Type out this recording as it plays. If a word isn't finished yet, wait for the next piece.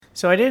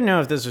So I didn't know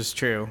if this was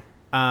true.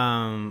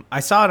 I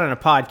saw it on a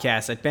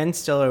podcast that Ben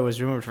Stiller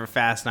was rumored for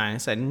Fast 9. I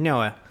said,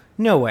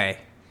 no way.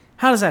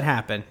 How does that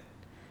happen?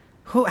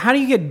 How do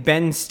you get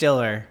Ben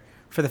Stiller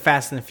for the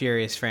Fast and the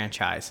Furious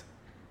franchise?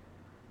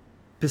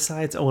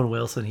 Besides Owen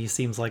Wilson, he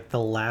seems like the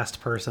last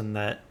person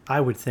that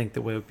I would think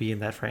that would be in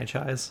that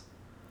franchise.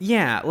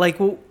 Yeah, like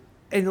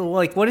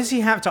what does he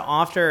have to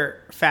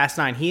offer Fast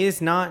 9? He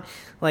is not,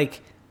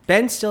 like,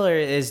 Ben Stiller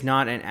is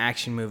not an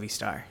action movie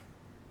star.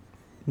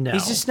 No.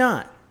 He's just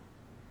not.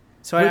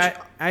 So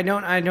I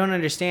don't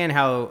understand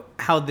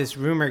how this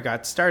rumor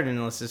got started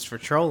unless it's for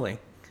trolling.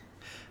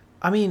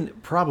 I mean,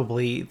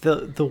 probably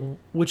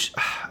which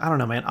I don't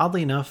know, man.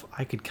 Oddly enough,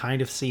 I could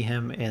kind of see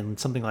him in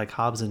something like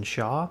Hobbs and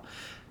Shaw,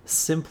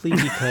 simply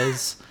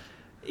because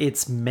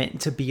it's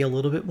meant to be a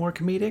little bit more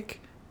comedic,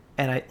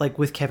 and I like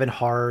with Kevin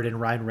Hart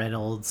and Ryan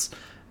Reynolds,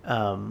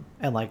 and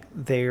like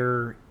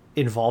their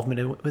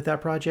involvement with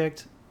that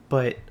project.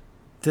 But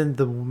then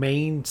the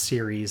main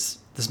series,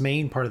 this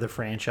main part of the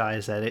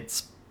franchise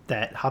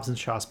that Hobbs and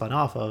Shaw spun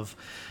off of,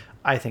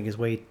 I think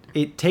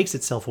it takes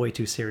itself way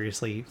too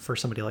seriously for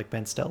somebody like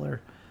Ben Stiller.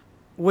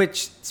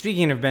 Which,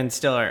 speaking of Ben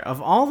Stiller, of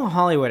all the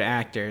Hollywood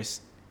actors,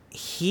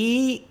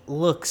 he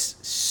looks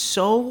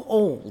so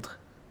old,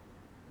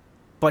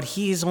 but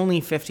he's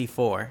only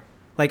 54.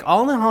 Like,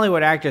 all the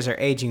Hollywood actors are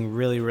aging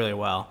really, really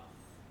well.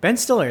 Ben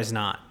Stiller is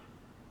not.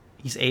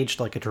 He's aged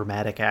like a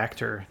dramatic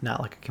actor,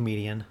 not like a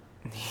comedian.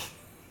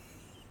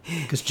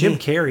 Because Jim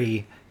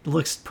Carrey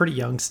looks pretty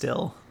young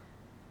still.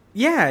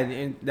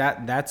 Yeah,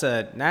 that's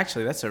a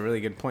really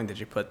good point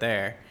that you put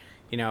there.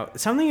 You know,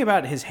 something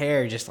about his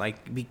hair just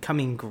like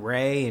becoming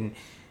gray and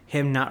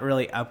him not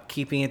really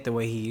upkeeping it the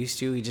way he used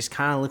to. He just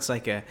kind of looks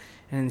like an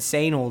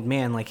insane old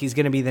man. Like he's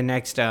gonna be the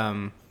next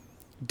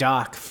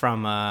Doc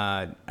from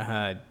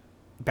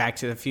Back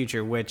to the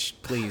Future. Which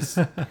please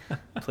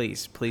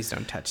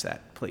don't touch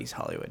that. Please,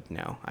 Hollywood,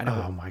 no. I don't.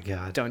 Oh my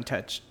God! Don't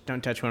touch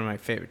one of my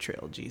favorite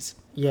trilogies.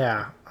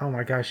 Yeah. Oh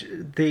my gosh.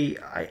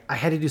 I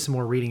had to do some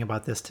more reading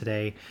about this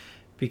today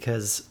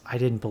because I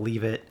didn't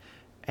believe it,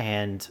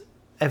 and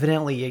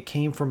evidently it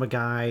came from a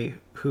guy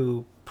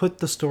who put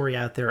the story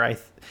out there. I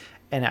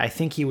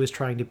think he was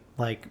trying to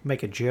like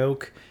make a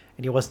joke,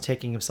 and he wasn't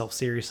taking himself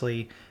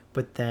seriously.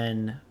 But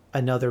then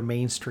another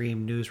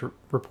mainstream news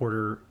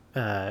reporter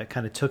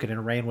kind of took it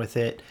and ran with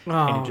it,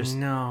 and it just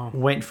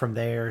went from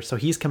there. So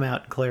he's come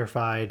out and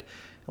clarified.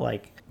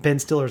 Like Ben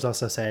Stiller's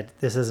also said,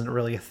 this isn't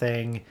really a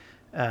thing.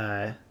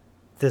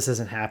 This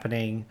isn't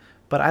happening.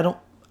 But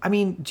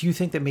do you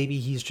think that maybe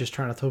he's just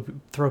trying to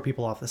throw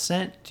people off the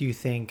scent? Do you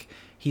think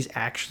he's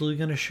actually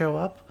going to show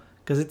up?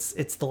 Because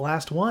it's the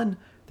last one.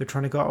 They're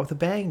trying to go out with a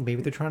bang.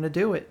 Maybe they're trying to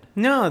do it.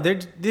 No,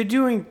 they're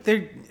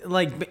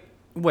like,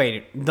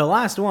 wait, the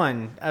last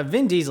one,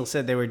 Vin Diesel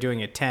said they were doing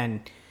it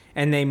 10,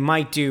 and they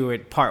might do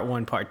it part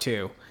 1, part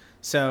 2.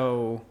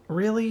 So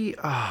really?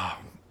 Oh,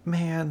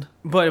 man.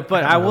 But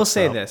I will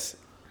say this.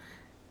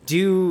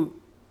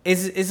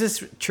 Is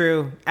this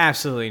true?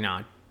 Absolutely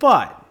not.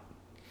 But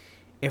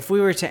if we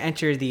were to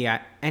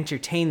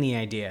entertain the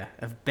idea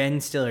of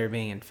Ben Stiller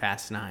being in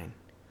Fast 9,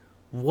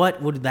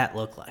 what would that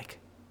look like?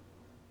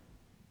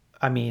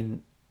 I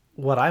mean,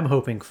 what I'm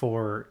hoping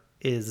for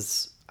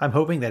is I'm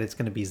hoping that it's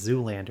going to be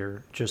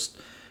Zoolander, just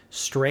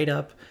straight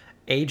up,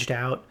 aged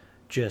out,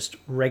 just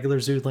regular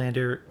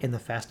Zoolander in the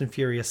Fast and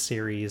Furious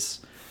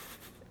series.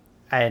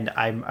 And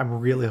I'm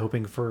really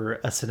hoping for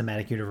a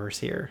cinematic universe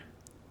here.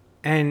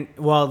 And,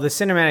 well, the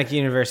cinematic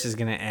universe is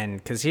going to end,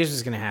 because here's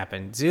what's going to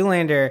happen.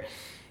 Zoolander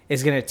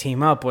is going to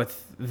team up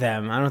with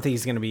them. I don't think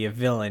he's going to be a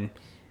villain.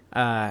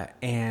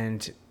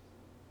 And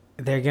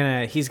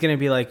he's going to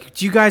be like,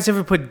 do you guys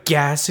ever put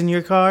gas in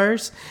your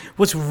cars?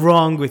 What's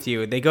wrong with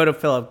you? They go to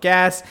fill up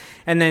gas,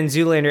 and then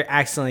Zoolander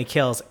accidentally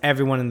kills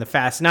everyone in the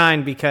Fast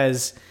 9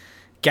 because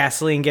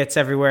gasoline gets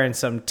everywhere in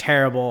some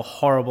terrible,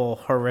 horrible,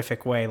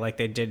 horrific way like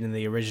they did in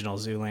the original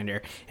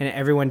Zoolander. And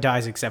everyone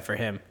dies except for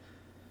him.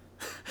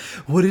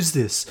 What is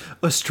this?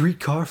 A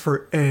streetcar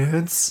for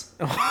ants?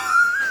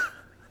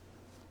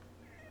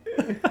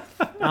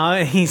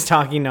 He's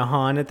talking to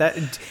Han at that.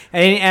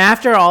 And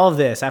after all of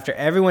this, after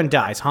everyone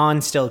dies,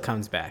 Han still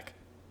comes back.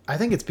 I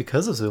think it's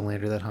because of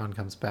Zoolander that Han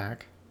comes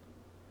back.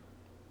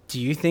 Do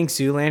you think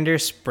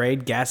Zoolander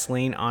sprayed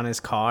gasoline on his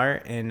car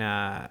in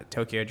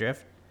Tokyo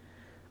Drift?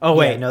 Oh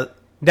wait, no,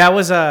 that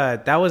was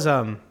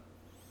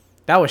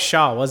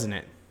Shaw, wasn't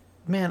it?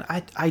 Man,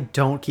 I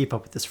don't keep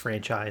up with this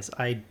franchise.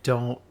 I'm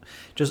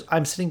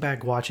sitting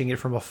back watching it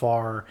from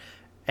afar,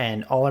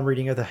 and all I'm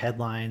reading are the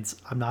headlines.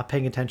 I'm not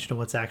paying attention to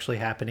what's actually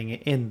happening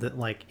in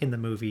the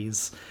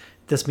movies.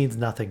 This means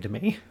nothing to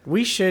me.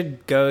 We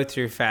should go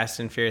through Fast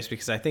and Furious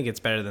because I think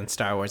it's better than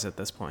Star Wars at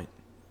this point.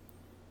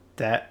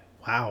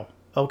 Wow.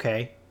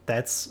 Okay.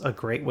 That's a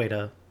great way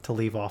to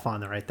leave off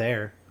on right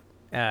there.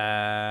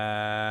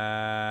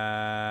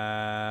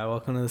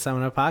 Welcome to the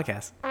Summon Up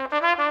Podcast.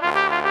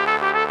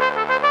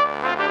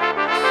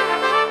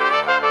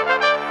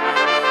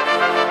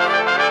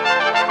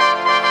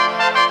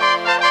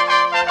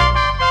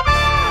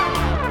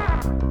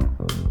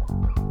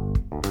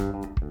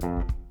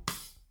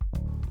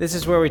 This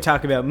is where we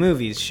talk about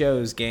movies,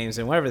 shows, games,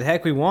 and whatever the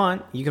heck we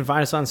want. You can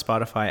find us on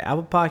Spotify,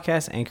 Apple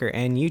Podcasts, Anchor,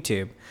 and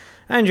YouTube.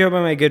 I'm joined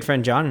by my good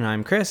friend John, and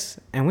I'm Chris,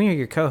 and we are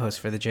your co-hosts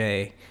for the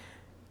J.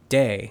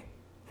 Day.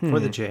 For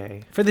the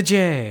J. For the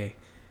J.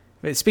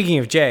 But speaking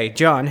of J,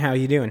 John, how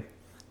you doing?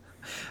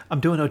 I'm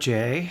doing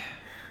OJ.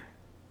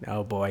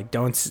 Oh boy,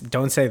 don't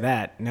say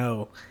that.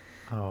 No.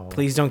 Oh.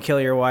 Please don't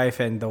kill your wife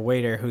and the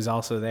waiter who's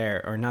also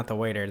there. Or not the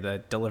waiter,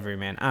 the delivery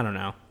man. I don't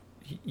know.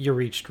 You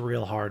reached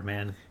real hard,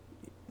 man.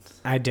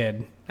 I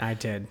did.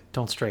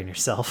 Don't strain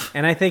yourself.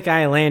 And I think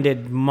I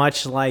landed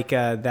much like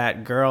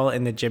that girl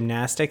in the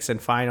gymnastics and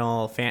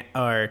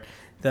the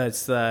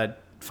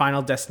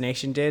Final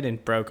Destination did,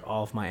 and broke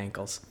all of my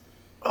ankles.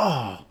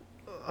 Oh,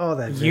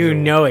 that You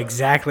visual. know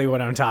exactly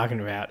what I'm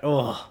talking about.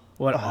 Oh,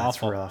 what awful.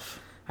 That's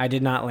rough. I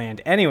did not land.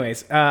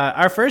 Anyways,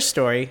 our first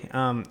story,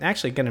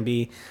 actually going to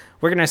be,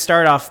 we're going to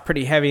start off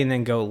pretty heavy and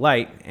then go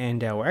light,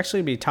 and we're actually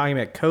going to be talking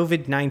about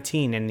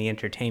COVID-19 in the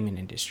entertainment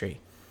industry.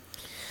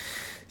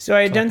 So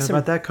I had done some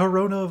about that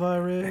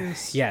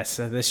coronavirus. Yes,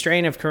 the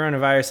strain of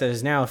coronavirus that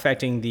is now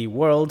affecting the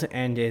world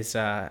and is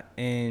not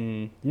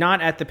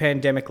at the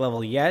pandemic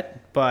level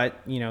yet, but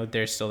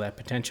there's still that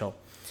potential.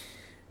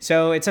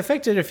 So it's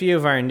affected a few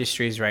of our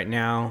industries right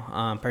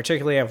now.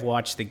 Particularly, I've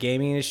watched the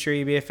gaming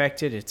industry be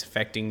affected. It's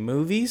affecting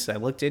movies. I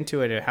looked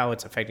into it, how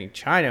it's affecting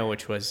China,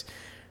 which was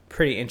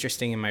pretty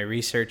interesting in my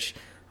research.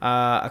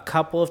 A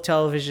couple of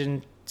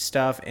television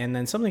stuff, and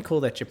then something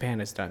cool that Japan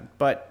has done.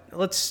 But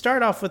let's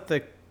start off with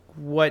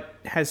what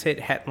has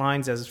hit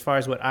headlines as far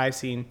as what I've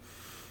seen,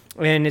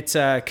 and it's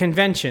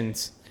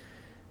conventions.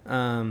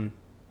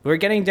 We're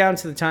getting down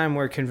to the time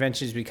where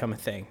conventions become a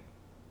thing.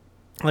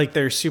 Like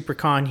there's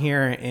SuperCon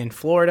here in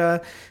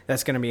Florida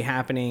that's going to be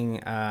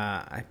happening.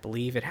 I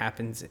believe it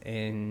happens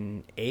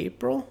in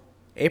April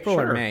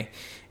Sure. or May,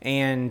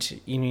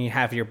 and you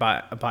have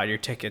bought your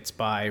tickets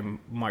by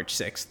March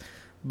 6th.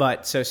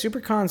 But so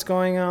SuperCon's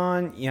going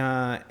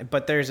on,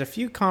 but there's a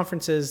few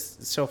conferences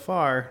so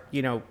far,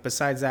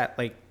 besides that,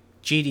 like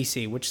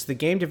GDC, which is the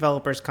Game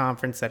Developers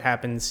Conference that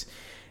happens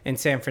in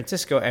San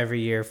Francisco every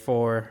year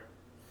for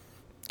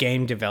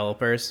game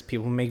developers,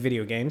 people who make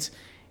video games.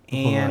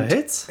 And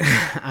What?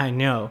 I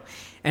know.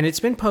 And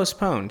it's been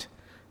postponed.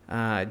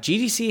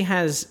 GDC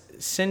has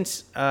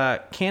since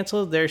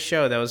canceled their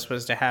show that was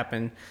supposed to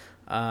happen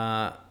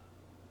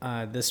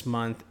this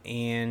month,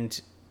 and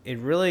it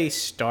really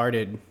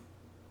started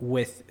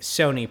with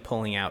Sony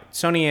pulling out.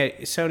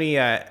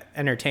 Sony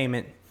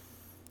Entertainment,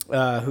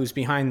 who's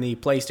behind the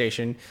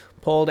PlayStation,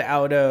 pulled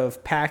out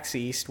of PAX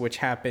East, which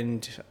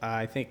happened,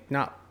 I think,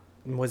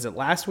 was it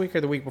last week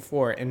or the week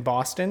before, in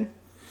Boston?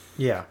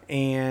 Yeah.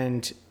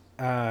 And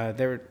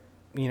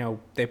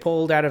they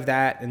pulled out of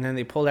that, and then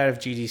they pulled out of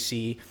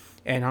GDC,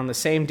 and on the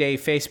same day,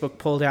 Facebook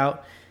pulled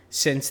out.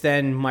 Since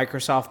then,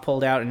 Microsoft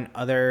pulled out, and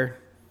other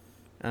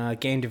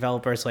game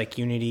developers like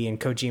Unity and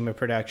Kojima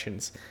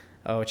Productions,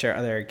 which are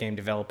other game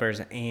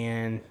developers.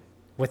 And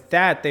with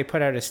that, they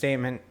put out a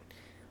statement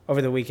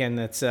over the weekend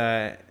that's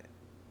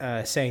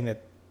saying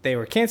that they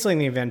were canceling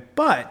the event,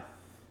 but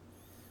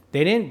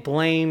they didn't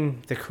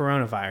blame the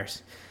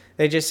coronavirus.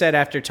 They just said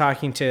after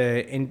talking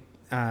to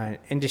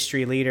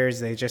industry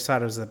leaders, they just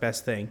thought it was the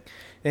best thing.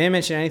 They didn't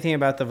mention anything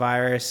about the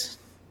virus,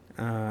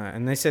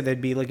 and they said they'd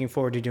be looking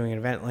forward to doing an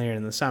event later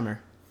in the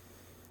summer.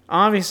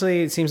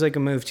 Obviously, it seems like a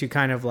move to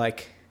kind of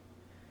like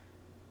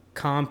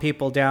calm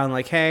people down,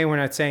 like, hey, we're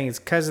not saying it's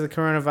because of the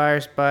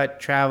coronavirus, but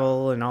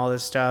travel and all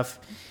this stuff.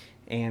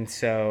 And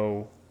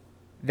so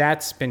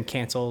that's been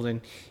canceled. And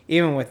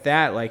even with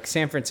that, like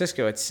San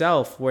Francisco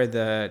itself, where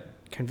the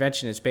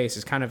convention is based,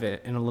 is kind of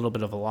in a little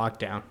bit of a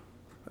lockdown.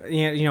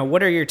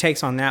 What are your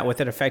takes on that with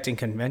it affecting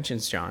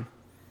conventions, John?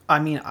 I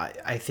mean,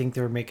 I think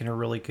they're making a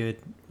really good,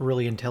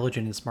 really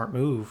intelligent and smart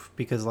move,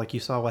 because like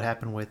you saw what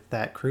happened with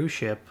that cruise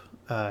ship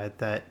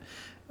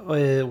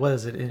what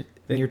is it,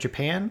 near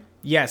Japan?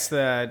 Yes,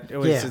 the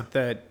Princess.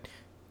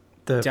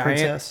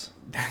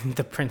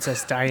 the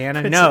Princess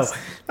Diana. Princess.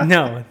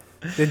 No,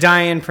 the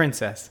Diane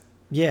Princess.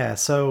 Yeah,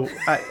 so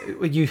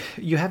you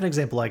have an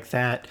example like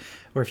that,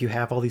 where if you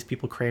have all these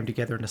people crammed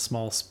together in a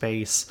small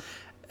space,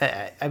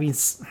 I mean,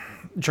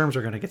 germs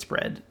are going to get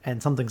spread,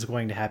 and something's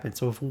going to happen.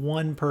 So if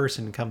one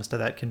person comes to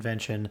that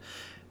convention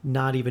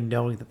not even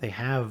knowing that they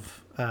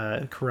have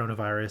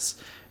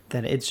coronavirus,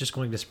 then it's just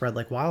going to spread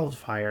like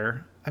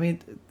wildfire. I mean,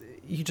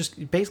 you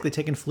just basically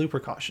taking flu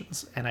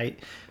precautions, and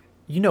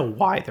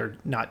why they're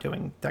not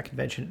doing that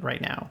convention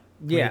right now.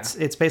 Yeah, I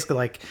mean, it's basically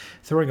like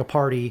throwing a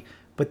party,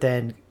 but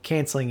then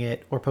canceling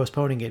it or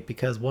postponing it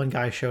because one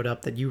guy showed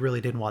up that you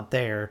really didn't want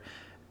there,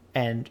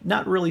 and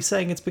not really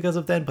saying it's because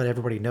of them, but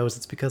everybody knows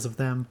it's because of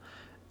them.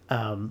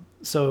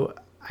 So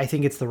I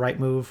think it's the right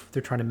move.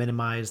 They're trying to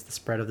minimize the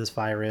spread of this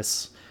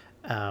virus.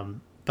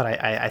 But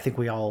I think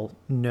we all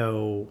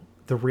know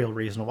the real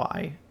reason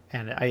why.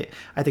 And I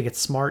think it's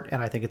smart,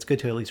 and I think it's good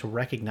to at least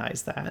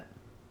recognize that.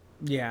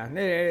 Yeah,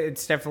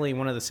 it's definitely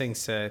one of those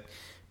things to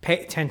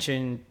pay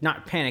attention,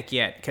 not panic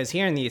yet, because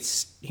here in the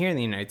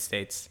United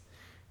States,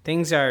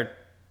 things are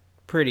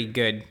pretty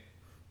good.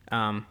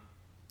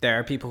 There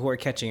are people who are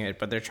catching it,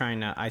 but they're trying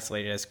to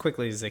isolate it as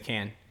quickly as they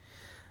can.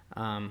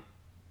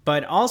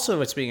 But also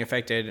what's being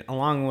affected,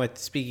 along with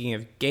speaking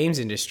of games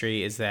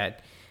industry, is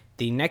that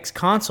the next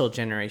console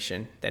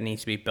generation that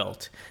needs to be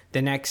built,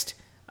 the next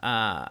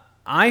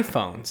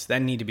iPhones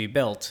that need to be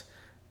built,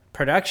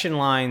 production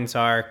lines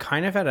are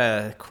kind of at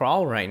a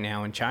crawl right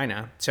now in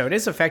China. So it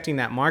is affecting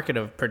that market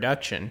of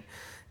production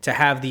to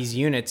have these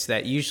units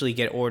that usually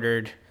get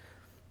ordered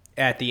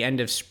at the end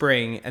of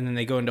spring and then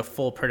they go into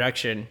full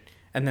production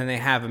and then they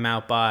have them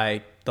out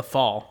by the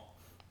fall.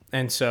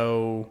 And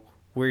so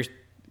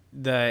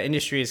the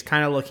industry is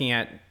kind of looking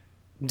at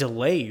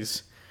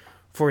delays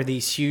for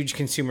these huge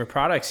consumer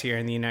products here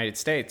in the United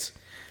States.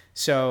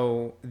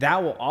 So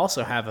that will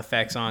also have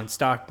effects on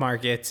stock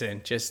markets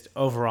and just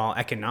overall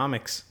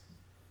economics.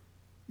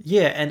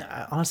 Yeah, and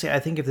honestly, I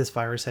think if this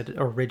virus had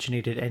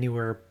originated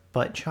anywhere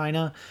but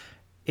China,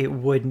 it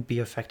wouldn't be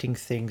affecting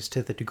things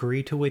to the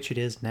degree to which it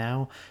is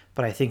now.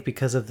 But I think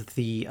because of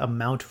the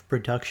amount of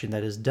production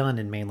that is done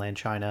in mainland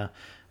China,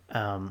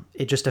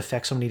 it just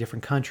affects so many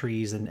different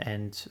countries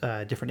and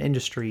different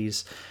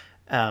industries.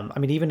 I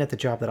mean, even at the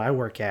job that I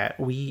work at,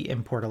 we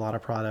import a lot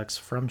of products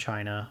from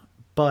China,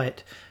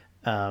 but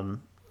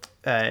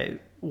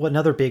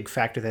another big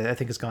factor that I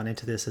think has gone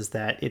into this is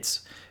that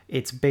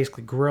it's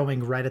basically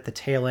growing right at the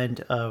tail end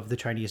of the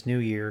Chinese New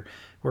Year,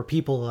 where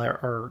people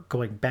are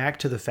going back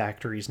to the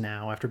factories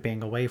now after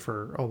being away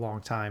for a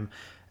long time.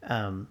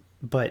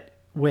 But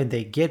when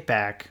they get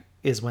back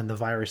is when the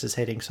virus is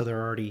hitting, so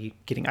they're already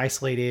getting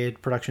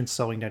isolated, production's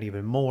slowing down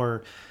even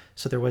more.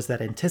 So there was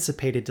that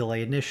anticipated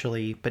delay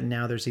initially, but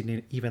now there's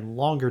an even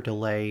longer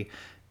delay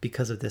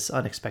because of this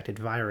unexpected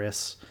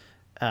virus.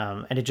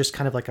 And it just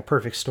kind of like a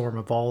perfect storm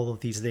of all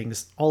of these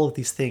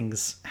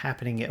things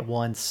happening at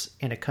once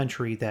in a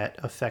country that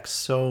affects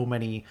so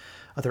many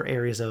other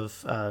areas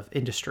of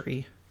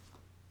industry.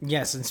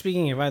 Yes, and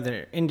speaking of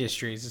other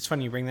industries, it's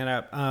funny you bring that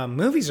up.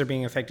 Movies are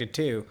being affected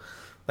too.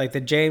 Like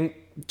the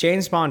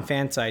James Bond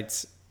fan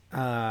sites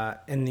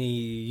in the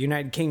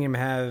United Kingdom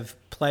have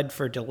pled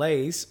for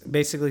delays,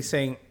 basically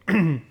saying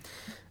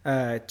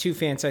two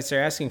fan sites are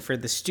asking for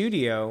the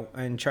studio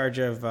in charge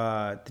of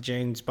the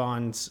James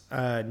Bond's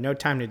No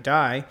Time to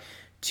Die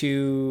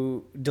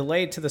to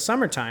delay it to the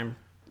summertime.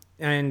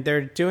 And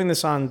they're doing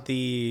this on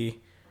the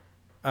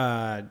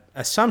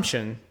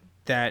assumption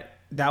that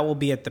will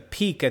be at the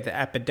peak of the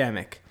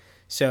epidemic.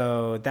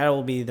 So that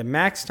will be the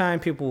max time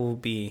people will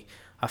be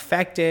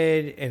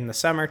affected in the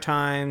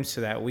summertime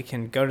so that we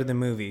can go to the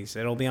movies.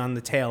 It'll be on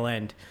the tail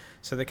end.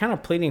 So they're kind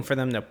of pleading for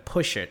them to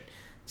push it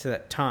to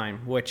that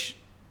time, which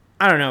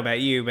I don't know about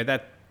you, but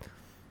that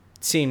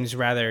seems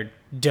rather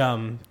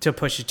dumb to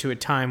push it to a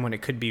time when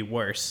it could be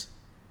worse.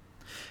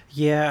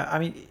 Yeah, I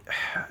mean,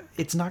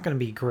 it's not going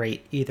to be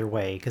great either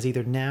way, because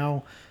either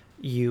now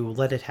you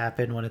let it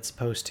happen when it's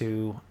supposed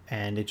to,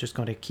 and it's just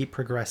going to keep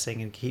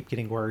progressing and keep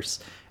getting worse,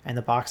 and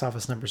the box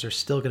office numbers are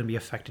still going to be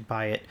affected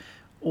by it,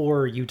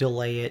 or you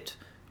delay it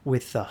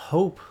with the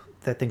hope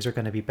that things are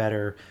going to be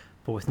better,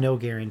 but with no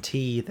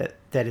guarantee that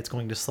it's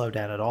going to slow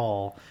down at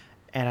all.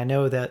 And I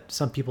know that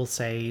some people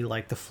say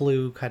like the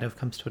flu kind of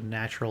comes to a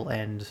natural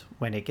end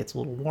when it gets a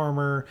little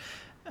warmer,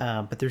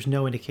 but there's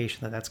no indication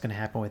that that's going to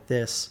happen with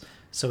this.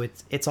 So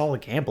it's all a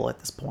gamble at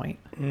this point.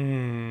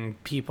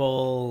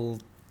 People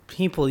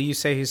you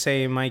say who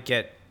say it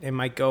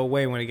might go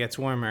away when it gets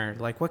warmer.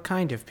 Like what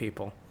kind of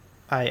people?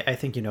 I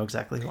think you know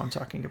exactly who I'm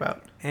talking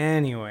about.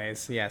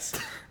 Anyways, yes.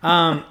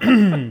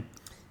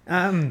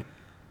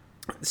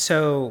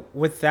 So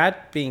with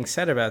that being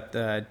said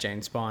about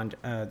James Bond,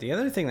 the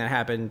other thing that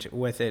happened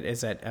with it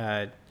is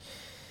that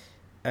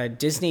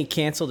Disney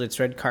canceled its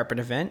red carpet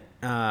event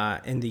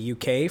in the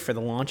UK for the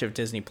launch of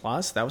Disney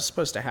Plus. That was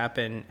supposed to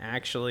happen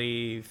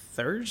actually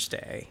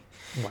Thursday.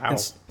 Wow.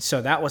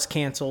 So that was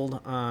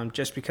canceled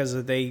just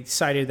because they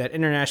cited that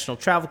international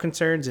travel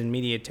concerns and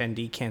media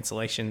attendee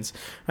cancellations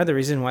are the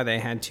reason why they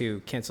had to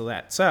cancel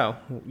that. So,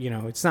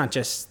 it's not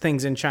just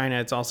things in China.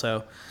 It's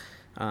also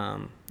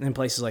in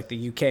places like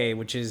the UK,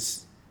 which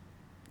is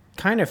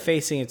kind of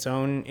facing its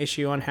own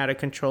issue on how to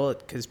control it.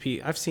 Because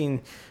I've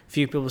seen a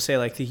few people say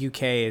like the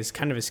UK is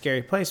kind of a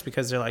scary place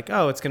because they're like,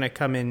 oh, it's going to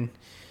come in,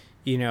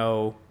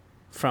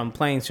 from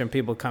planes from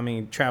people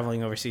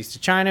traveling overseas to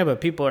China, but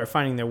people are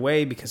finding their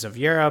way because of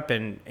Europe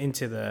and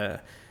into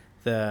the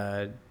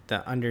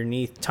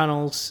underneath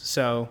tunnels.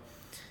 So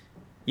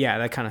yeah,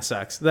 that kind of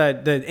sucks.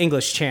 The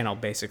English Channel,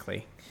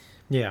 basically.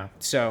 Yeah.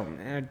 So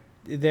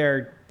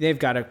they've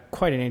got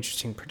quite an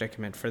interesting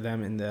predicament for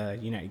them in the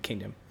United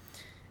Kingdom.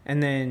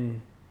 And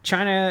then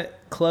China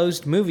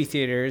closed movie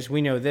theaters.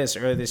 We know this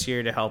earlier this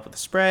year to help with the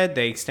spread.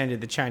 They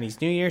extended the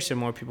Chinese New Year, so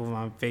more people were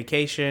on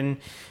vacation,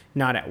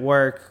 not at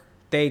work.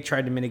 They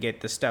tried to mitigate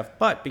the stuff.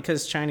 But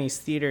because Chinese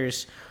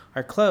theaters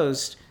are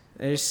closed,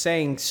 they're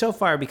saying so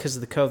far because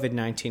of the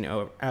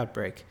COVID-19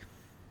 outbreak,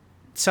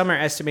 some are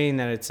estimating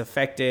that it's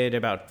affected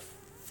about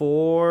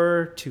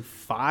 $4 to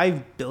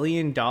 $5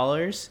 billion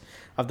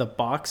of the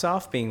box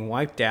off being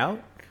wiped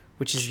out,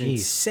 which is an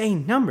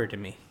insane number to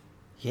me.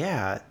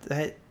 Yeah,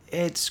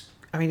 it's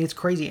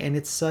crazy, and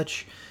it's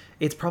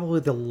it's probably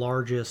the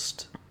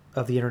largest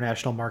of the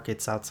international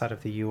markets outside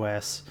of the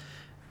U.S.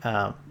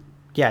 Yeah,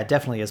 it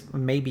definitely is.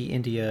 Maybe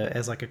India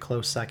as like a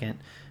close second.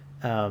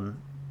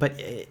 But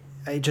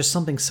just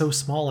something so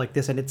small like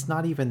this, and it's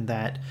not even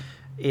that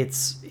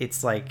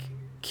it's like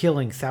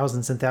killing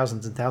thousands and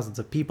thousands and thousands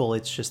of people.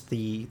 It's just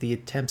the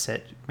attempts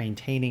at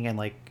maintaining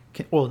and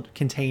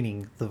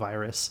containing the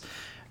virus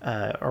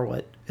are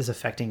what is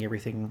affecting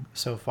everything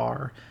so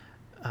far.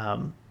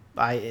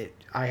 I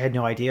had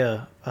no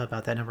idea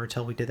about that number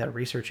until we did that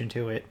research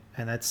into it,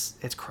 and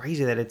it's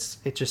crazy that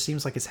it just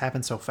seems like it's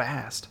happened so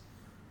fast.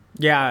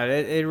 Yeah,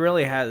 it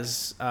really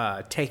has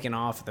taken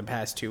off the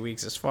past 2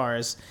 weeks as far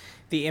as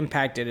the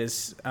impact it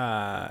is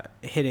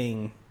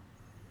hitting,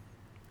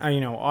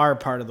 our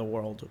part of the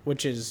world,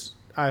 which is,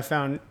 I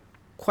found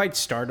quite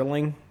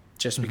startling,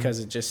 just because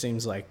it just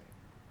seems like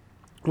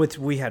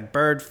we had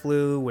bird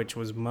flu, which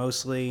was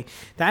mostly,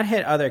 that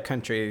hit other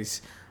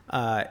countries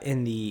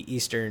in the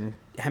Eastern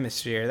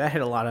Hemisphere. That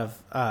hit a lot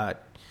of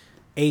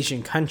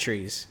Asian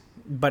countries.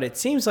 But it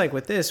seems like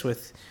with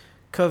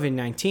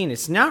COVID-19,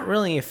 it's not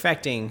really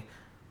affecting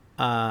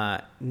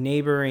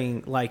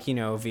neighboring,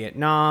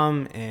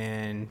 Vietnam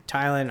and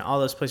Thailand, all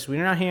those places.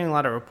 We're not hearing a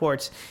lot of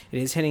reports. It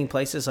is hitting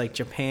places like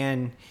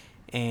Japan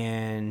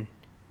and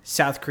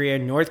South Korea.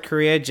 North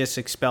Korea just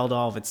expelled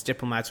all of its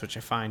diplomats, which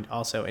I find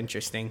also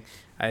interesting.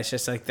 It's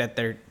just like that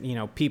they're,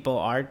 people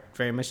are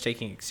very much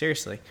taking it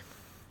seriously.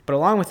 But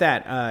along with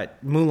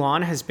that,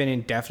 Mulan has been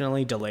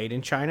indefinitely delayed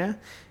in China,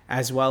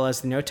 as well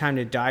as the No Time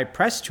to Die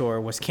press tour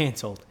was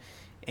canceled.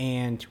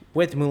 And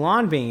with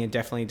Mulan being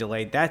indefinitely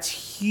delayed, that's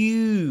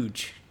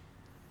huge.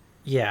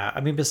 Yeah, I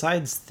mean,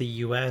 besides the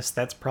U.S.,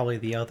 that's probably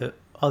the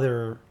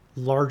other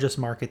largest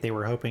market they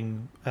were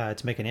hoping to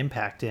make an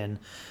impact in.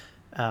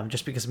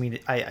 Just because,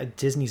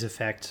 Disney's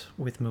effect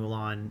with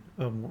Mulan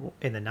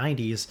in the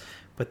 90s,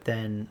 but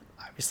then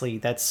obviously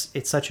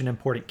it's such an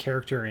important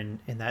character in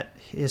that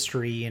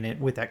history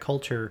and with that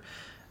culture.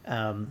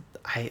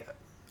 I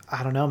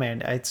don't know,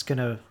 man.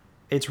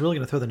 It's really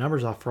gonna throw the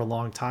numbers off for a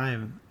long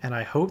time, and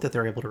I hope that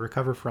they're able to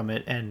recover from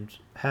it and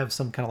have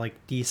some kind of like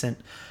decent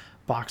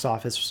box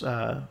office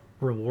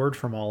reward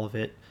from all of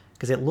it,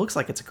 because it looks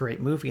like it's a great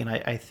movie, and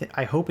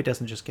I hope it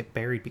doesn't just get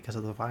buried because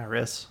of the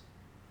virus.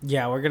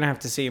 Yeah, we're going to have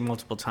to see it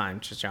multiple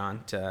times,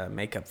 John, to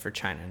make up for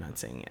China not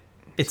seeing it.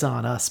 It's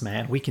on us,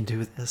 man. We can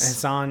do this.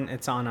 It's on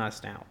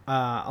us now.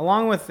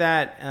 Along with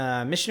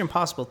that, Mission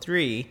Impossible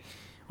 3,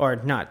 or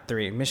not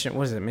 3, Mission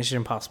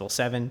Impossible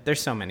 7. There's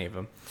so many of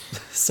them.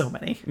 So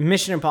many.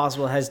 Mission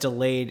Impossible has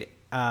delayed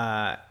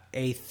a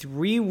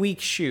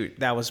 3-week shoot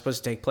that was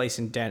supposed to take place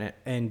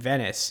in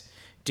Venice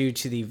due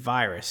to the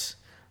virus.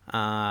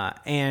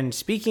 And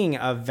speaking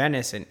of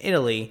Venice and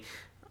Italy,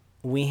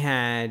 we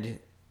had...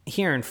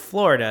 Here in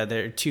Florida,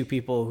 there are 2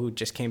 people who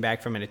just came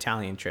back from an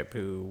Italian trip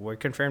who were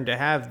confirmed to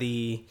have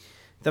the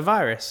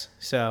virus.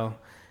 So,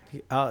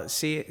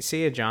 see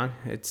you, John.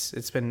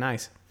 It's been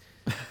nice.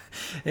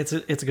 It's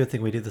a good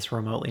thing we do this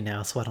remotely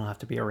now, so I don't have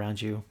to be around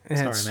you.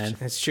 Sorry, man.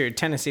 It's true.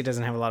 Tennessee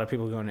doesn't have a lot of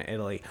people going to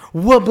Italy.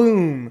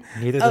 Waboom!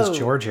 Neither does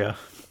Georgia.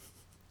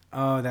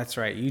 Oh, that's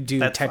right. You do.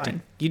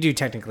 You do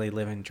technically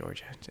live in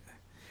Georgia.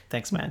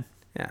 Thanks, man.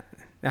 Yeah,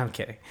 I'm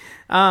kidding.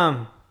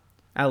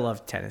 I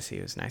love Tennessee.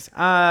 It was nice.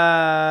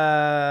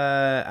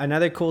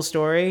 Another cool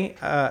story.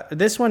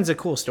 This one's a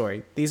cool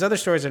story. These other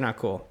stories are not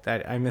cool.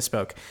 That I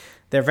misspoke.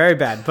 They're very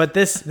bad. But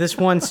this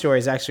one story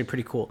is actually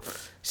pretty cool.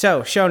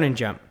 So, Shonen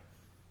Jump.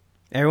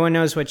 Everyone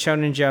knows what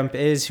Shonen Jump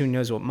is. Who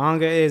knows what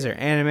manga is or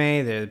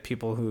anime? They're the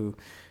people who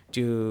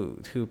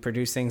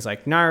produce things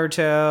like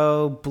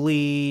Naruto,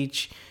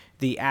 Bleach,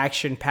 the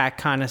action-packed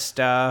kind of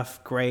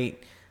stuff.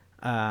 Great.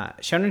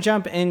 Shonen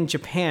Jump in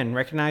Japan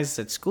recognizes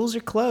that schools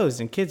are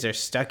closed and kids are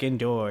stuck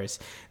indoors.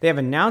 They have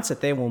announced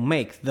that they will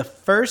make the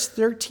first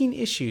 13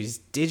 issues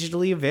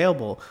digitally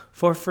available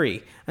for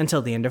free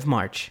until the end of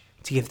March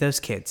to give those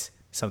kids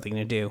something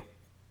to do.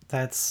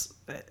 That's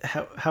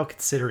how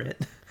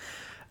considerate.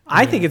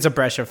 I think it's a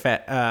breath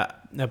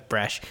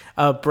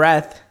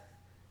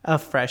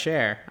of fresh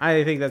air.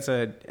 I think that's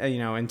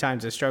in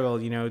times of struggle,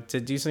 to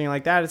do something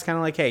like that. It's kind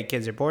of like, hey,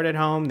 kids are bored at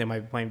home. They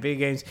might be playing video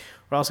games.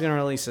 We're also going to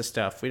release this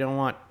stuff. We don't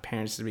want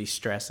parents to be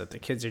stressed that the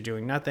kids are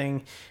doing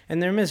nothing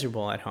and they're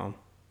miserable at home.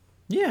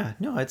 Yeah,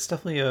 no, it's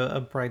definitely a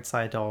bright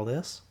side to all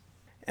this.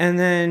 And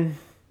then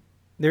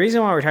the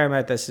reason why we're talking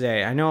about this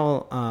today, I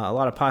know a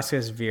lot of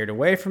podcasts have veered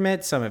away from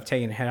it. Some have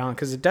taken it head on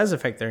because it does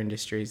affect their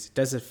industries. It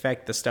does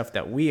affect the stuff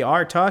that we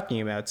are talking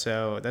about.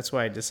 So that's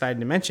why I decided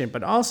to mention it.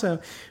 But also,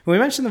 when we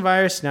mentioned the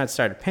virus, not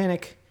start a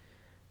panic,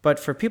 but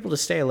for people to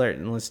stay alert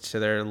and listen to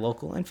their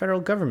local and federal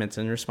governments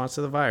in response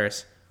to the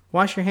virus.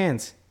 Wash your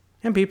hands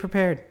and be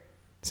prepared.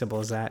 Simple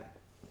as that.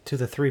 To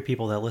the 3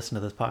 people that listen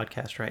to this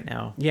podcast right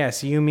now.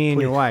 Yes, you, me,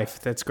 and your wife.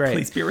 That's great.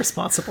 Please be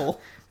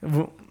responsible.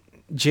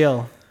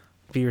 Jill,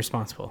 be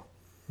responsible.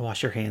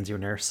 Wash your hands, you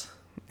nurse.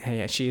 Hey,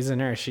 yeah, she is a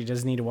nurse. She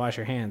does need to wash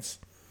her hands.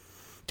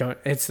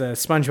 It's the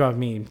SpongeBob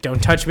meme.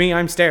 Don't touch me.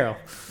 I'm sterile.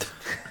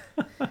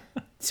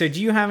 So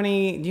do you have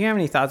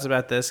any thoughts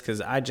about this?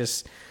 Because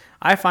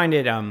I find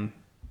it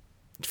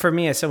for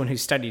me as someone who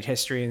studied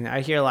history, and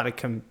I hear a lot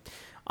of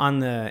on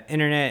the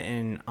internet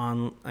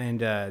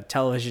and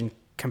television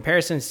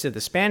comparisons to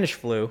the Spanish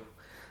flu.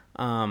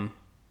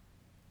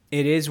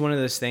 It is one of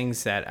those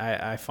things that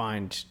I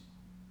find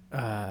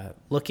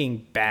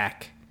looking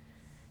back,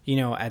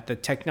 at the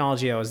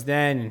technology that was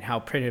then and how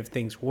primitive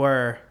things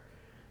were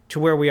to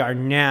where we are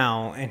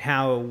now and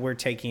how we're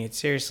taking it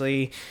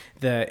seriously,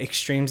 the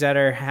extremes that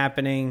are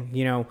happening.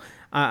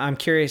 I'm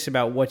curious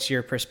about what's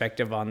your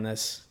perspective on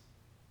this.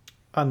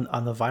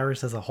 On the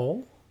virus as a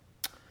whole?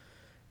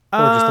 Or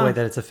just the way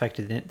that it's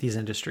affected these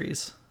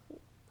industries?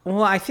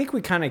 Well, I think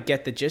we kind of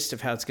get the gist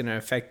of how it's going to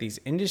affect these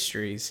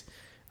industries.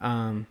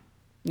 Relate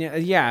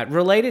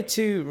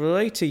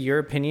to your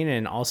opinion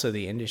and also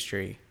the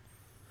industry.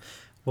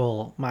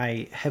 Well,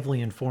 my heavily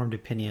informed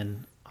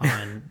opinion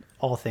on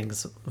all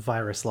things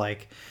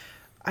virus-like.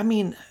 I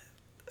mean,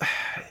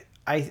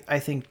 I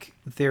think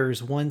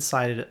there's one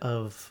side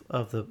of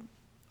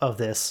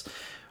this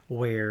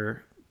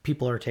where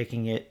people are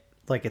taking it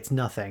like it's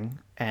nothing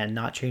and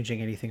not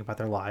changing anything about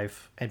their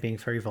life and being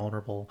very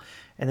vulnerable.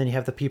 And then you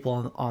have the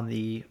people on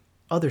the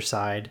other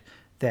side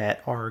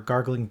that are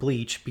gargling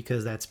bleach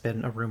because that's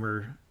been a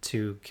rumor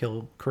to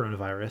kill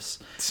coronavirus.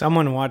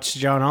 Someone watched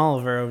John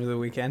Oliver over the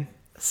weekend.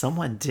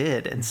 Someone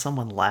did, and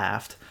someone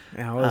laughed.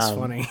 Yeah, it was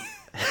funny.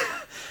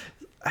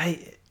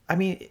 I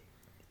mean,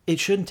 it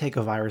shouldn't take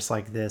a virus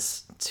like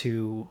this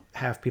to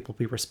have people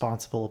be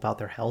responsible about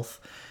their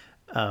health.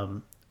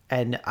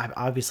 And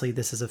obviously,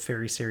 this is a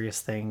very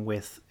serious thing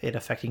with it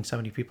affecting so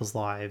many people's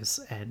lives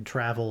and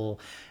travel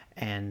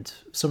and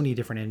so many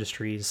different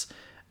industries.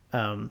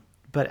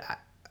 But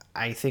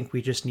I think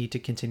we just need to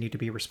continue to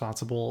be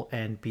responsible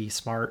and be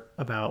smart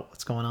about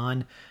what's going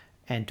on,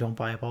 and don't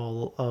buy up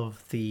all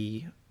of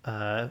the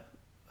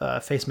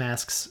face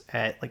masks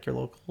at like your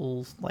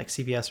local like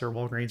CVS or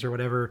Walgreens or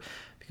whatever,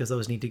 because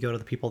those need to go to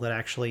the people that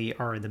actually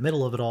are in the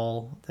middle of it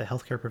all, the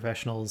healthcare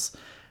professionals.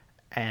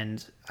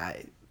 And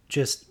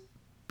just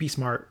be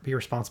smart, be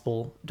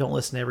responsible. Don't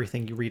listen to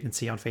everything you read and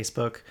see on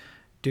Facebook.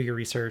 Do your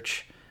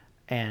research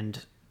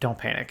and don't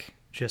panic.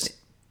 Just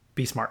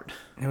be smart.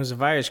 It was a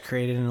virus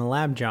created in a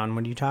lab, John.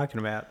 What are you talking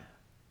about?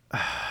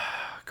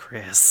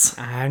 Chris.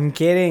 I'm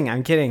kidding.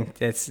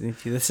 This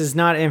is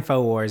not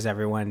InfoWars,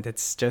 everyone.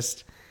 It's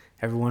just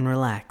everyone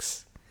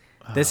relax.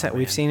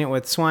 We've seen it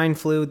with swine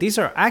flu. These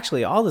are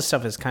actually, all this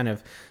stuff is kind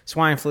of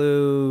swine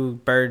flu,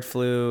 bird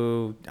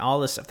flu, all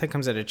this stuff that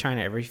comes out of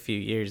China every few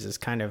years is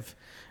kind of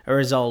a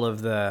result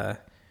of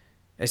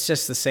it's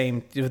just the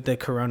same with the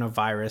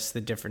coronavirus,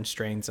 the different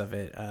strains of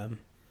it.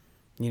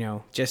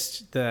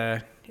 Just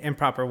the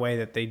improper way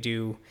that they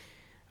do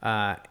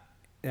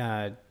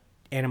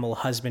animal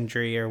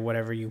husbandry or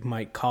whatever you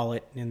might call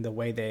it, in the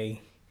way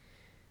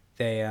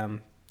they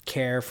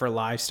care for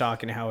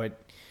livestock and how it,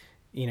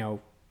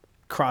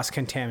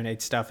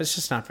 cross-contaminates stuff. It's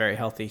just not very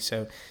healthy.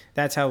 So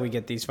that's how we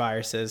get these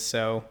viruses.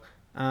 So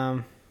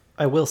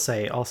I will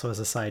say also, as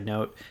a side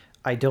note,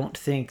 I don't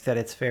think that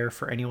it's fair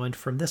for anyone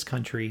from this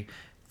country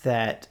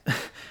that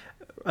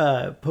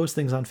post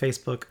things on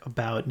Facebook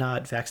about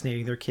not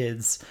vaccinating their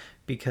kids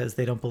because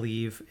they don't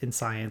believe in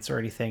science or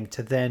anything,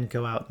 to then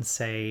go out and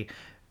say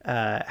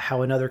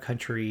how another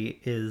country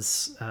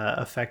is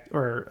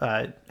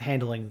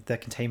handling the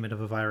containment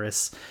of a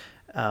virus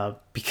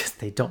because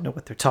they don't know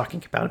what they're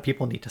talking about, and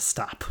people need to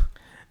stop.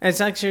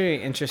 It's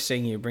actually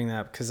interesting you bring that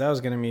up, because that was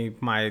going to be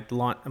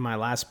my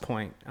last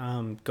point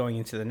going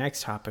into the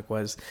next topic.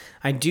 Was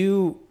I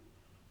do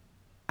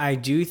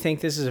think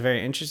this is a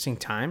very interesting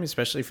time,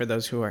 especially for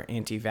those who are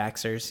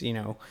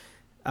anti-vaxxers.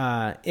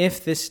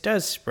 If this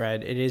does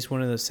spread, it is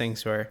one of those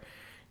things where,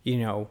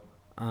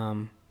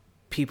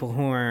 people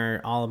who are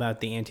all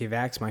about the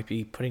anti-vax might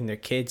be putting their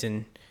kids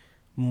in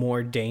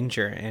more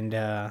danger, and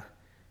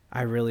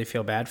I really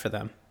feel bad for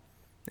them.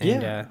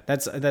 And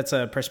that's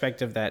a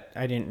perspective that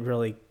I didn't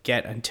really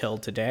get until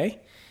today.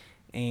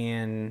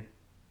 And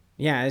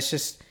yeah, it's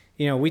just,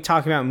 we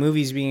talk about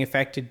movies being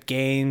affected,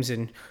 games,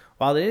 and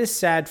while it is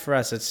sad for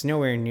us, it's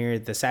nowhere near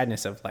the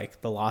sadness of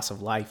like the loss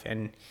of life.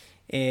 And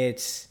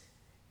it's,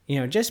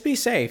 just be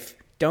safe.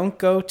 Don't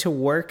go to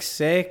work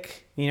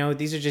sick.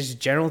 These are just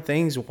general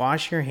things.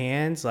 Wash your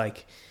hands.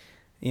 Like,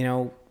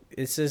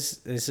 this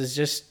is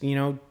just,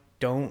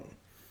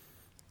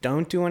 don't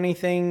do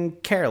anything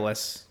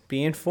careless.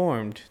 Be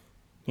informed.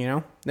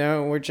 No,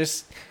 we're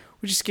just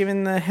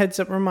giving the heads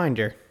up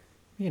reminder.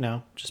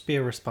 Just be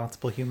a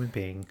responsible human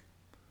being.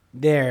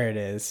 There it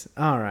is.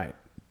 All right.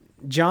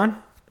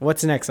 John,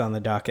 what's next on the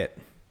docket?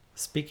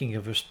 Speaking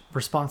of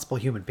responsible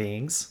human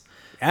beings.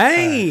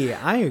 Hey,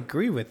 I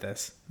agree with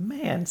this.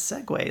 Man,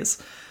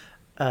 segues.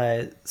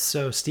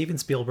 So Steven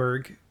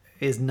Spielberg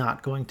is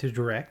not going to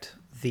direct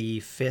the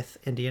 5th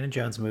Indiana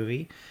Jones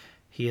movie.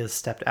 He has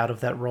stepped out of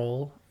that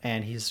role,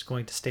 and he's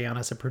going to stay on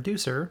as a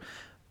producer.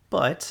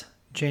 But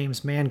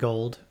James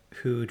Mangold,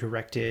 who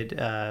directed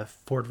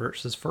Ford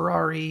versus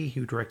Ferrari,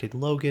 who directed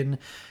Logan,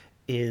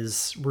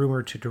 is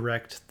rumored to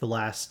direct the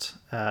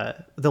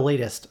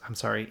latest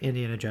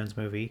Indiana Jones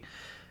movie.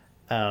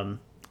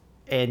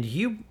 And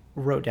you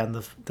wrote down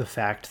the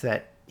fact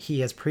that he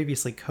has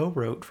previously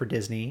co-wrote for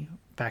Disney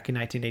back in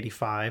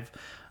 1985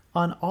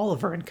 on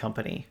Oliver and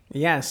Company.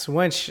 Yes,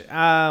 which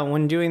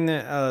when doing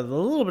the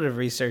little bit of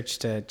research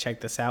to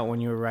check this out when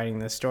you were writing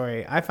this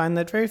story, I find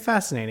that very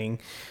fascinating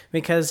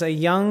because a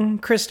young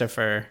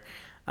Christopher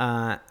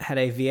had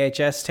a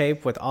VHS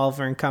tape with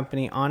Oliver and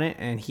Company on it,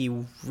 and he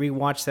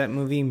rewatched that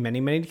movie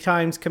many, many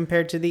times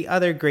compared to the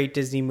other great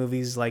Disney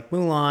movies like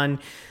Mulan,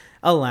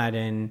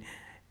 Aladdin,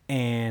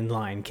 and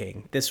Lion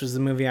King. This was the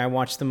movie I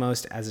watched the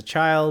most as a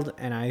child,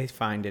 and I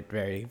find it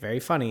very,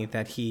 very funny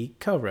that he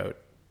co-wrote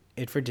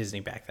it for Disney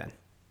back then.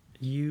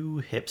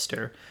 You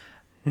hipster.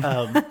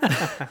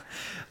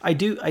 I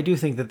do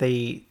think that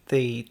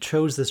they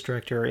chose this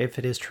director, if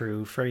it is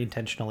true, very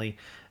intentionally,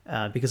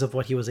 because of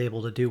what he was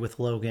able to do with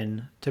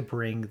Logan to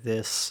bring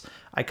this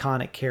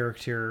iconic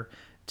character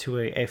to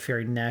a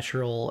very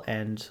natural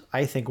and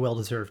I think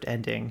well-deserved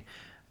ending.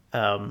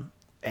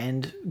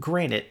 And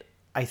granted,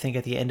 I think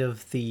at the end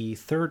of the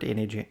third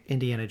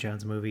Indiana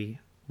Jones movie,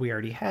 we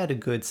already had a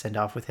good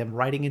send-off with him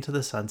riding into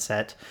the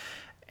sunset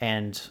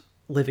and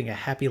living a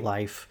happy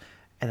life,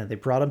 and then they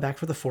brought him back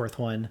for the fourth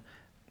one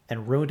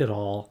and ruined it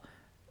all.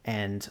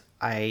 And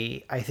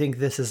I think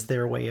this is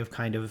their way of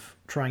kind of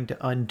trying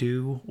to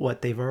undo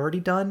what they've already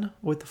done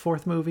with the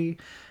fourth movie.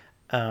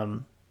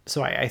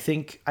 So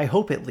I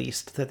hope at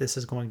least that this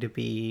is going to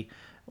be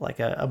like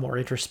a more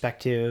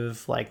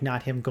introspective, like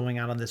not him going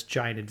out on this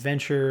giant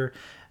adventure.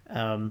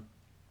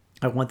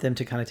 I want them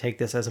to kind of take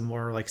this as a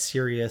more like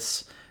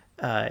serious,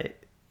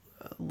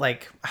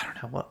 like, I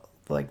don't know what,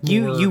 like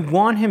more... You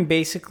want him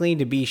basically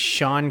to be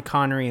Sean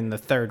Connery in the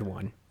third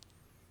one.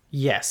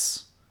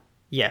 Yes,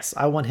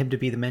 I want him to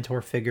be the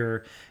mentor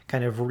figure,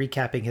 kind of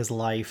recapping his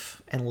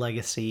life and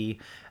legacy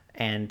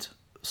and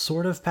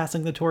sort of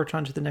passing the torch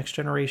on to the next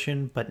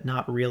generation, but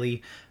not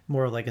really,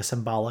 more like a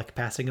symbolic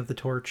passing of the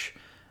torch,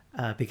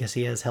 because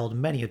he has held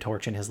many a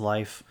torch in his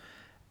life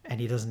and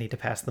he doesn't need to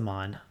pass them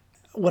on.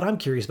 What I'm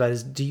curious about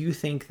is, do you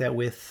think that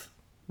with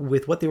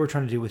what they were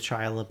trying to do with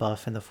Shia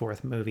LaBeouf in the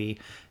fourth movie,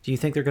 do you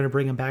think they're going to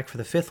bring him back for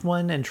the fifth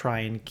one and try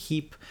and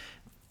keep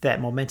that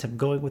momentum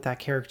going with that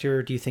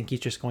character? Do you think he's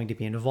just going to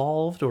be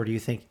involved, or do you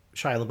think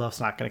Shia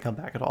LaBeouf's not going to come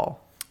back at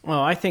all?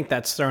 Well, I think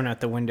that's thrown out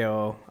the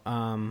window.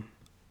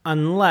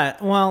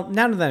 Unless, well,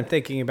 now that I'm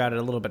thinking about it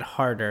a little bit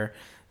harder,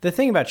 the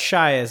thing about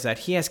Shia is that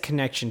he has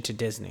connection to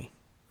Disney.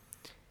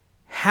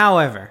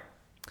 However,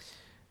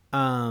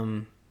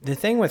 the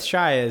thing with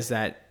Shia is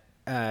that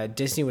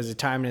Disney was a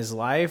time in his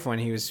life when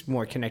he was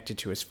more connected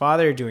to his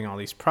father, doing all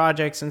these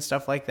projects and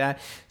stuff like that.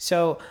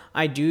 So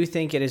I do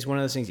think it is one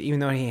of those things, even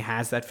though he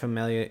has that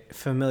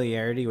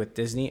familiarity with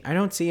Disney, I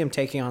don't see him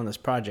taking on this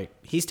project.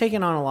 He's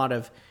taken on a lot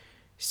of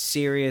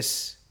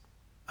serious,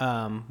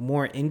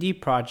 more indie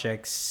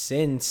projects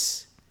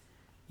since,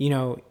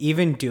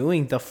 even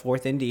doing the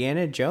fourth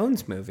Indiana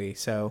Jones movie.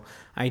 So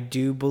I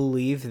do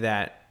believe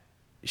that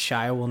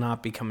Shia will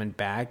not be coming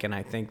back, and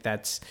I think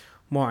that's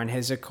more on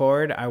his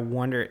accord. I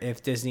wonder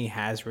if Disney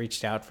has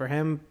reached out for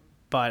him,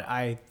 but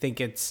I think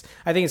it's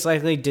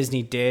likely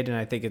Disney did, and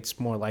I think it's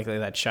more likely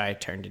that Shia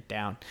turned it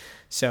down.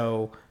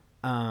 So,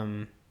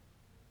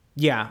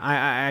 yeah,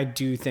 I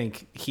do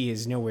think he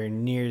is nowhere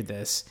near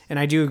this, and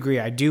I do agree.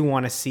 I do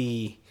want to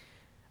see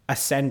a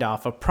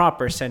send-off, a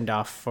proper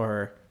send-off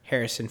for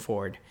Harrison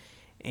Ford,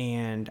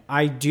 and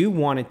I do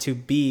want it to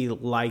be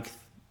like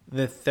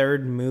the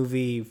third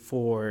movie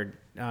for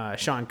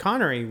Sean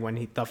Connery,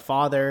 when the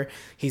father,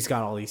 he's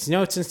got all these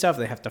notes and stuff.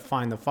 They have to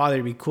find the father.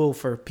 It'd be cool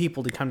for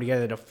people to come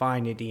together to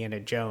find Indiana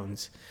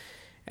Jones,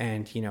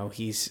 and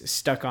he's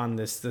stuck on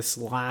this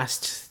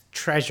last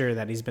treasure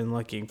that he's been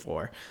looking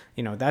for.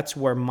 That's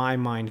where my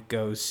mind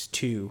goes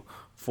to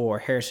for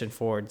Harrison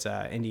Ford's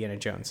Indiana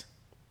Jones.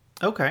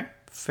 Okay,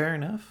 fair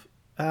enough.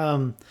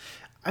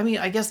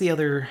 I guess the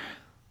other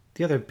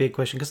big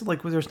question, because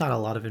there's not a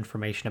lot of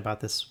information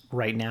about this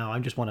right now. I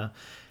just want to...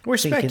 We're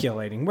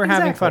speculating. We're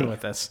having fun with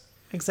this.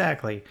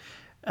 Exactly.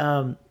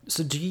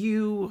 So do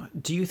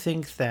you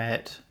think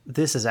that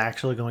this is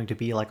actually going to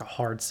be like a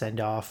hard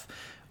send-off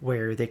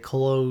where they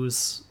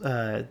close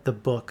the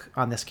book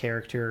on this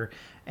character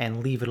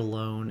and leave it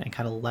alone and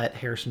kind of let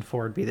Harrison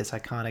Ford be this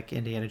iconic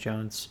Indiana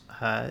Jones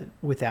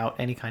without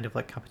any kind of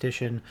like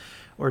competition?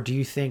 Or do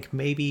you think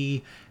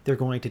maybe they're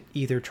going to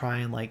either try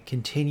and like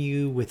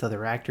continue with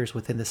other actors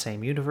within the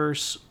same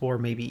universe, or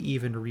maybe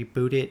even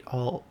reboot it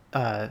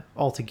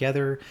all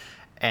together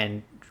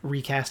and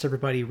recast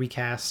everybody,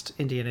 recast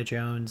Indiana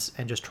Jones,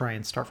 and just try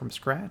and start from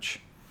scratch?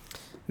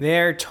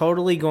 They're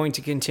totally going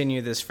to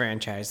continue this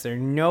franchise.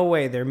 There's no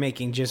way they're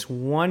making just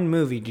one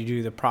movie to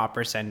do the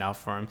proper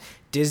send-off for him.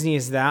 Disney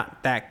is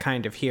that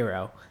kind of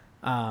hero.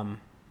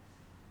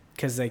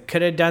 Because they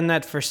could have done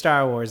that for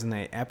Star Wars, and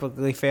they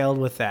epically failed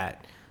with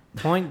that.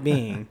 Point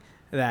being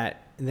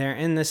that they're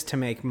in this to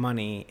make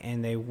money,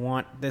 and they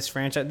want this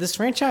franchise. This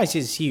franchise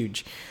is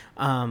huge.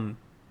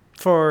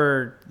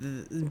 for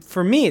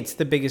me, it's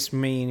the biggest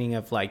meaning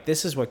of like,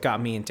 this is what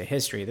got me into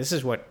history. This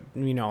is what,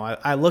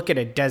 I look at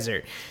a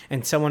desert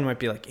and someone might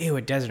be like, ew,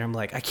 a desert. I'm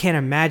like, I can't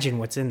imagine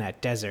what's in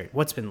that desert.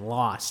 What's been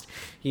lost?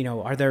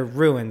 Are there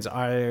ruins?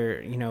 Are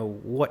there,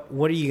 what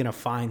are you going to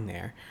find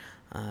there?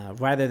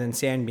 Rather than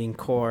sand being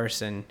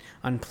coarse and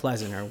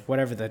unpleasant, or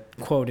whatever the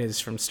quote is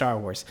from Star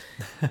Wars.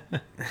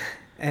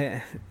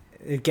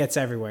 It gets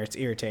everywhere. It's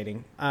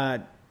irritating.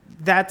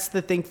 That's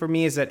the thing for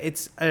me, is that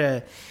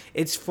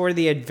it's for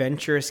the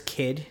adventurous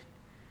kid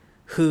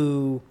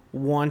who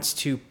wants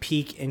to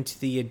peek into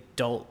the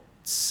adult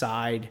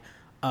side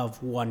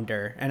of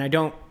wonder. And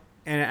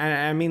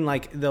I mean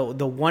like the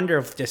wonder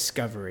of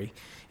discovery.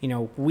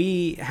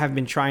 We have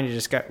been trying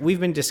to we've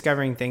been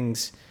discovering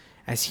things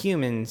as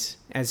humans,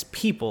 as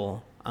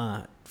people,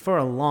 for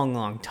a long,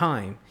 long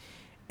time.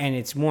 And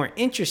it's more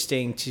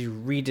interesting to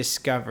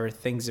rediscover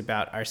things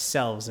about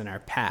ourselves and our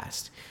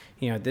past.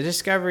 The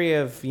discovery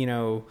of,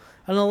 an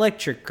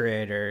electric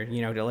grid, or,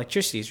 the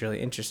electricity is really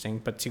interesting.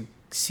 But to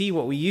see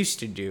what we used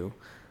to do,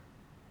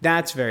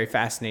 that's very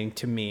fascinating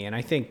to me. And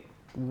I think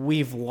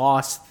we've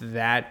lost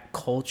that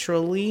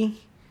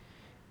culturally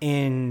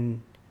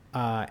in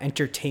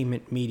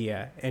entertainment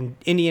media. And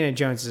Indiana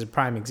Jones is a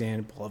prime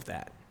example of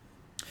that.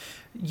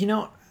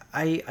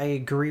 I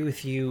agree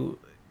with you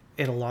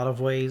in a lot of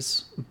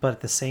ways, but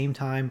at the same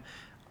time,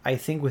 I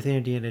think with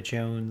Indiana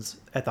Jones,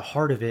 at the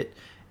heart of it,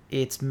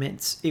 it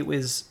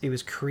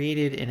was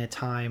created in a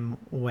time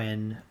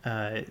when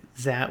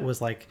that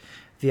was like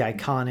the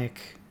iconic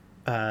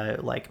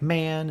like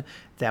man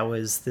that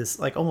was this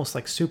like almost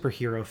like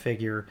superhero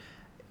figure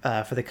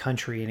for the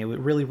country, and it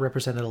really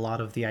represented a lot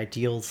of the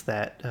ideals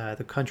that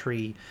the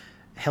country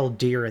held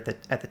dear at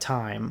the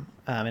time,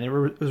 and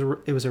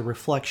it was a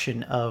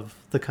reflection of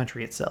the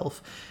country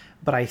itself.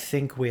 But I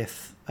think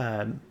with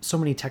so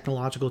many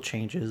technological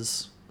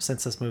changes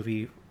since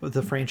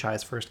the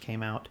franchise first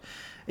came out,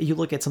 you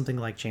look at something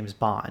like James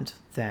Bond,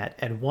 that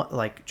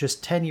like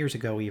just 10 years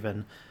ago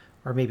even,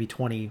 or maybe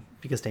 20,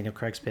 because Daniel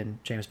Craig's been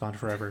James Bond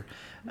forever.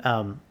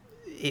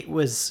 It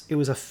was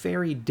a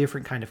very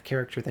different kind of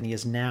character than he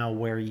is now,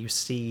 where you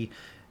see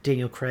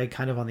Daniel Craig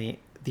kind of on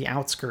the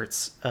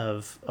outskirts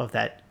of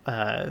that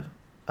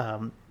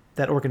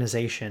that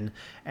organization,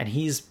 and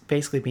he's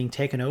basically being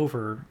taken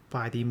over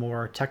by the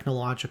more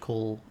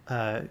technological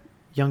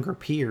younger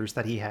peers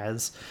that he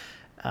has,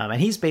 and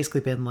he's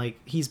basically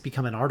he's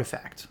become an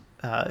artifact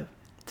to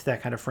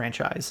that kind of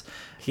franchise.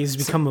 He's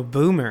become a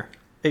boomer.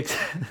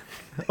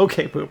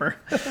 Okay, boomer.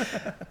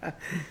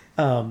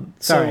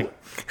 Sorry, so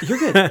you're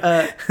good.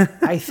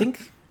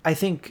 I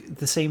think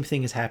the same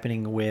thing is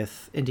happening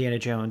with Indiana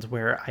Jones,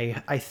 where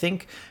I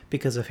think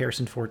because of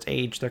Harrison Ford's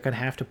age, they're going to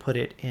have to put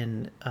it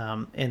in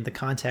the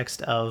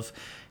context of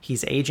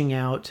he's aging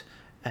out,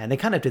 and they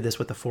kind of did this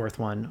with the fourth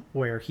one,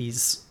 where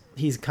he's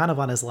kind of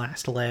on his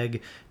last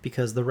leg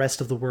because the rest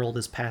of the world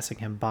is passing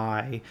him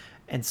by,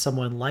 and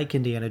someone like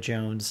Indiana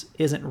Jones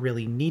isn't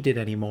really needed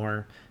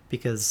anymore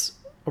because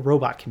a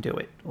robot can do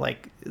it.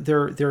 Like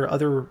there are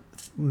other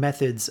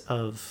methods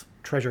of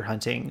treasure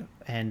hunting,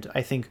 and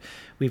I think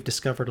we've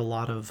discovered a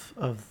lot of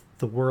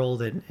the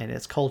world and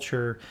its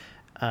culture,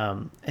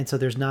 and so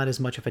there's not as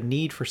much of a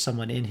need for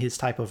someone in his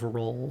type of a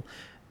role,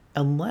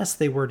 unless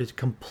they were to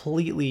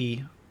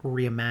completely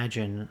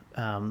reimagine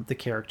the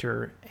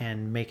character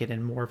and make it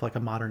in more of like a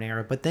modern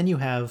era. But then you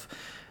have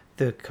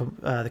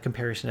the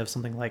comparison of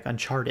something like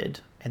Uncharted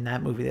and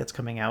that movie that's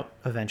coming out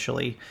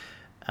eventually,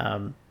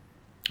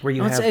 where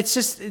you have... It's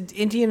just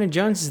Indiana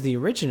Jones is the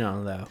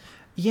original, though.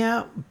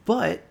 Yeah,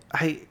 but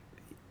like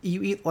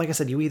I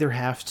said, you either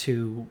have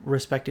to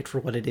respect it for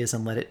what it is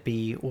and let it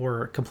be,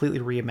 or completely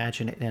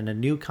reimagine it in a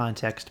new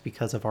context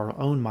because of our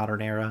own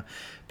modern era.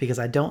 Because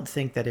I don't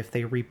think that if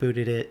they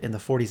rebooted it in the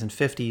 40s and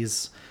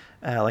 50s,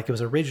 like it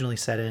was originally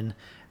set in,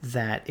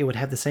 that it would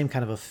have the same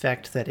kind of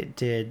effect that it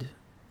did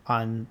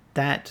on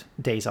that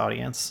day's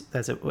audience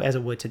as it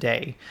would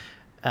today.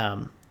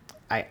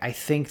 I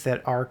think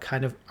that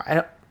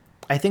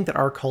I think that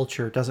our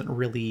culture doesn't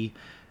really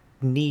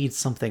need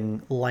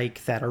something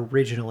like that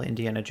original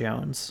Indiana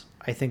Jones.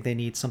 I think they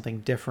need something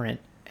different,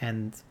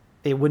 and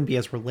it wouldn't be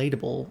as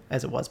relatable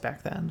as it was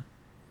back then.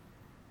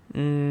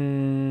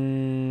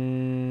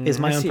 Is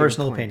my own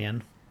personal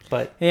opinion.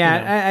 But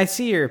yeah, I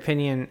see your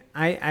opinion.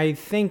 I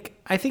think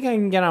I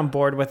can get on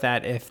board with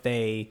that if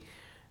they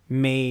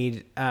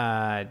made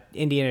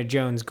Indiana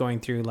Jones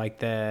going through like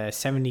the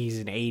 70s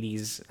and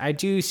 80s. I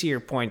do see your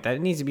point that it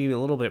needs to be a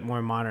little bit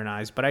more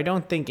modernized, but I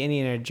don't think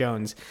Indiana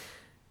Jones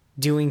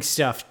doing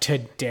stuff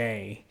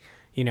today,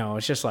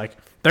 it's just like,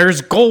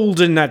 there's gold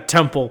in that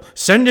temple,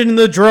 send in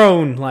the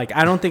drone. Like,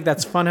 I don't think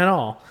that's fun at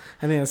all.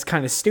 I think that's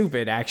kind of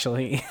stupid,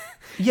 actually.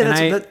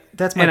 Yeah,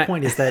 that's my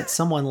point, is that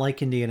someone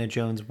like Indiana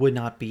Jones would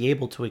not be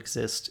able to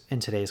exist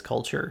in today's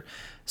culture.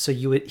 So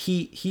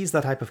he's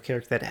the type of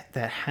character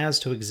that has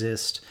to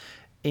exist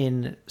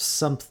in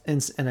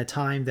a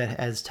time that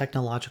has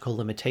technological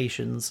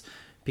limitations,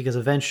 because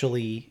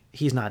eventually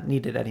he's not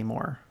needed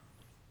anymore.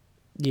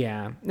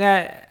 Yeah,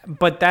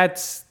 but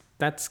that's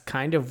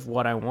kind of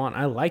what I want.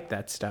 I like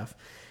that stuff.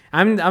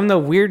 I'm the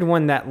weird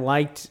one that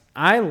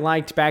I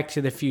liked Back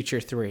to the Future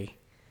 3,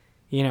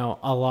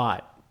 a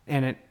lot.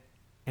 And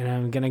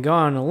I'm going to go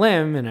on a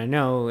limb, and I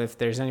know if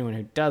there's anyone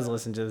who does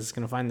listen to this is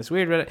going to find this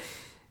weird, but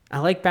I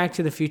like Back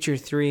to the Future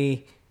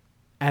 3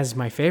 as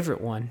my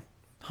favorite one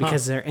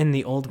because they're in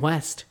the Old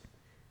West.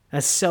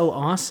 That's so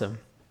awesome.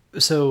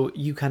 So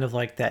you kind of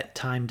like that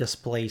time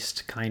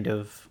displaced kind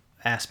of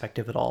aspect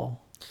of it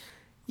all.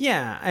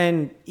 Yeah,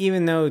 and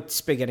even though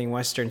spaghetti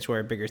westerns were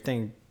a bigger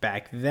thing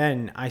back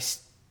then, I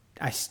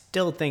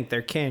still think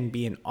there can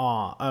be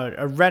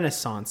a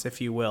renaissance,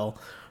 if you will,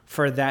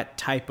 for that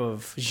type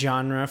of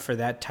genre, for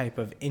that type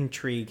of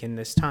intrigue in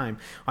this time.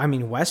 I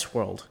mean,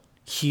 Westworld,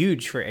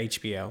 huge for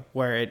HBO,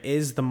 where it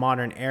is the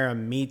modern era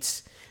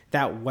meets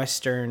that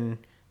Western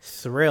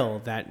thrill,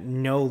 that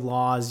no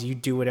laws, you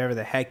do whatever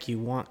the heck you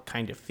want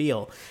kind of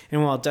feel.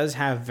 And while it does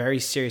have very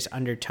serious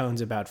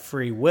undertones about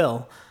free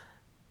will,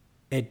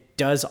 it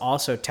does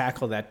also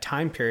tackle that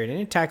time period, and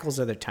it tackles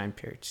other time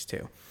periods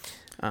too.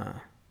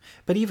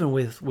 But even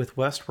with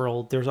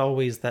Westworld, there's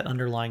always that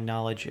underlying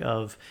knowledge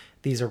of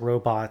these are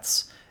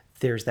robots.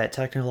 There's that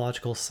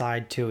technological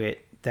side to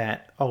it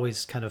that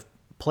always kind of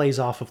plays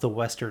off of the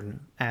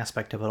Western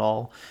aspect of it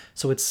all.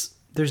 So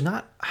there's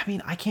not, I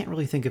mean, I can't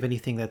really think of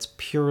anything that's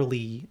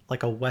purely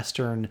like a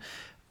Western,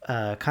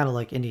 kind of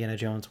like Indiana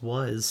Jones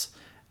was.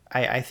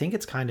 I think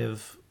it's kind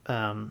of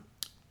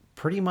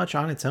pretty much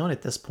on its own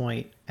at this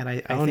point. And I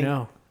think,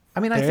 no.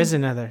 I mean, there's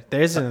another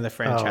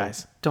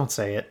franchise. Oh, don't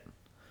say it.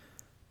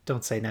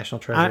 Don't say National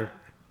Treasure.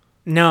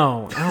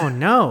 No. Oh,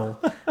 no.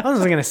 I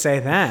wasn't going to say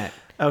that.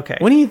 Okay.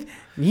 When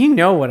you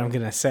know what I'm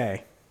going to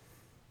say.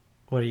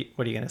 What are you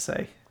going to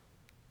say?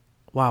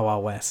 Wild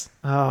Wild West.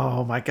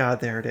 Oh my God,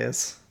 there it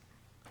is.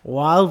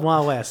 Wild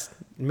Wild West.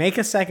 Make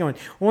a second one.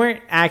 Or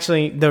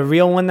actually, the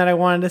real one that I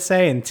wanted to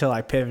say until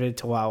I pivoted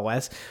to Wild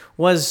West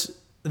was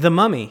The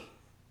Mummy.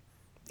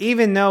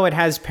 Even though it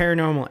has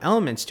paranormal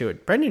elements to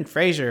it, Brendan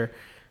Fraser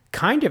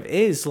kind of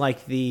is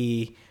like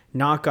the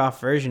knockoff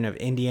version of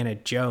Indiana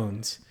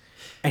Jones.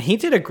 And he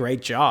did a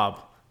great job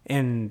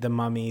in The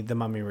Mummy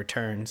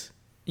Returns.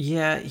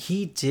 Yeah,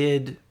 he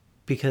did,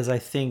 because I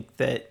think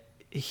that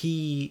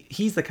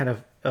he's the kind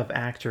of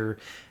actor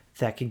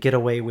that can get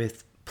away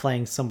with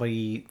playing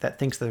somebody that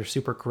thinks they're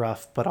super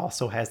gruff, but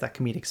also has that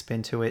comedic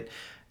spin to it.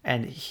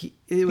 And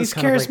he's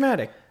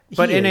charismatic,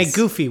 but in a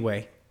goofy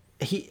way.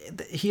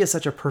 He has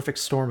such a perfect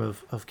storm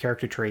of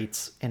character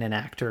traits in an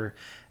actor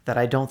that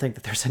I don't think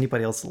that there's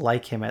anybody else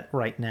like him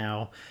right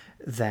now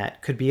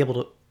that would be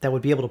able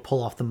to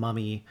pull off The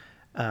Mummy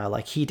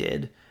like he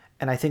did.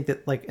 And I think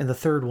that, like, in the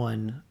third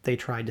one, they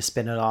tried to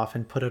spin it off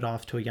and put it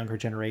off to a younger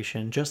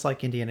generation, just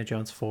like Indiana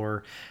Jones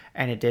 4,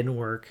 and it didn't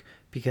work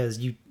because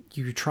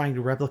you're trying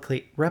to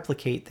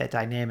replicate that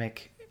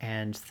dynamic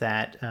and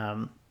that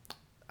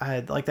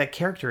like that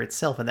character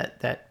itself and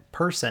that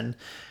person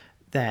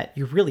that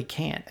you really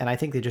can't. And I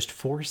think they just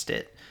forced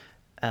it.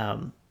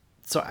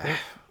 So I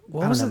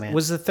don't know, man.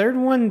 Was the third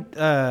one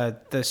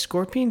the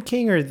Scorpion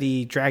King or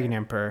the Dragon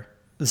Emperor?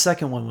 The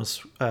second one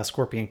was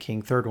Scorpion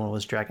King. Third one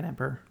was Dragon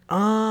Emperor.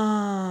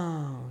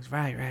 Oh,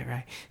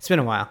 right. It's been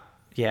a while.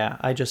 Yeah,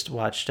 I just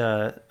watched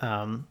the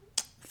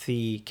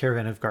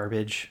Caravan of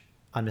Garbage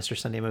on Mr.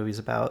 Sunday Movies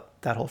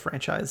about that whole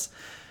franchise.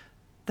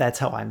 That's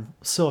how I'm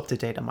so up to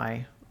date on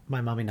my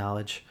mummy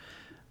knowledge.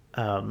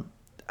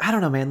 I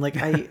don't know, man. Like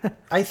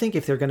I think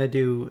if they're gonna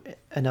do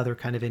another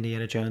kind of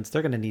Indiana Jones,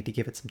 they're gonna need to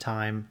give it some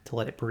time to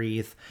let it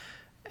breathe.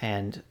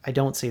 And I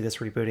don't see this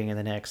rebooting in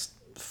the next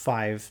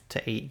 5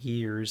 to 8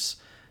 years.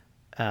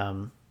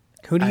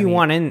 Who do you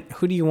want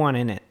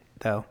in it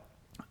though?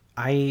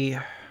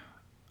 I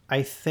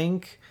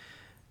think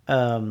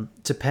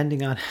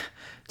depending on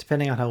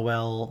how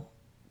well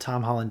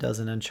Tom Holland does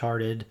in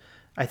Uncharted,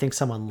 I think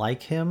someone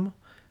like him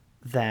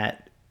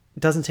that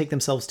doesn't take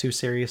themselves too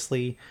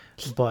seriously,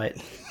 but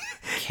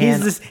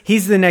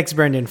he's the next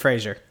Brendan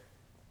Fraser.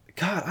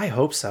 God, I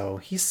hope so.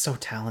 He's so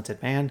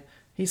talented, man.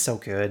 He's so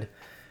good.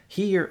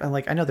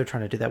 I know they're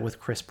trying to do that with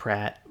Chris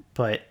Pratt,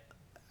 but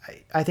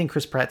I think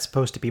Chris Pratt's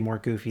supposed to be more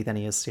goofy than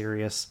he is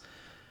serious.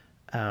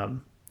 I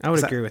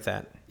would agree with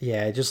that.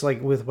 Yeah, just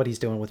like with what he's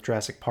doing with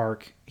Jurassic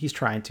Park, he's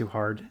trying too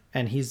hard,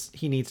 and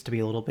he needs to be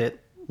a little bit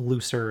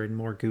looser and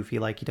more goofy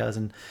like he does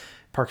in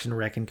Parks and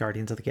Rec and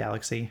Guardians of the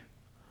Galaxy.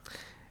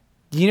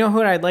 Do you know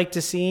who I'd like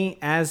to see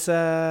as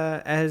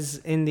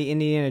in the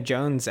Indiana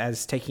Jones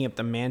as taking up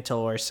the mantle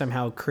or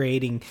somehow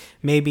creating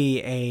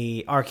maybe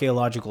a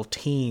archaeological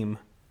team?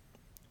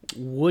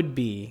 Would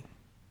be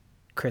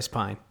Chris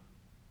Pine.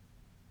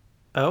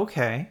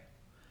 Okay.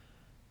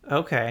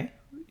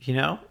 You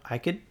know, I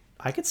could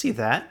see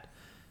that.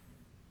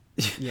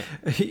 Yeah.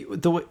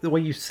 The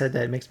way you said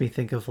that, it makes me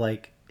think of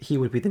like he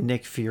would be the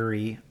Nick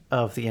Fury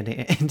of the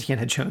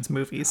Indiana Jones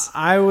movies.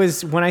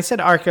 When I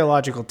said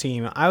archaeological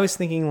team, I was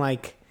thinking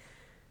like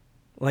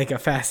a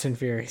Fast and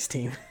Furious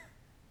team.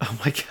 Oh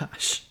my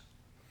gosh.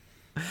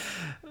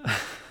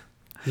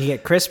 You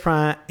get Chris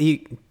Pine.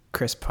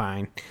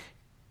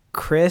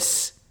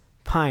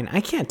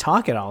 I can't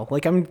talk at all.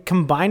 Like I'm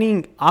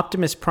combining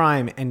Optimus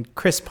Prime and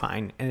Chris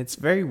Pine, and it's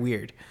very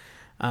weird.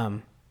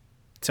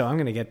 So I'm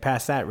gonna get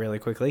past that really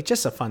quickly.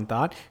 Just a fun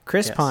thought.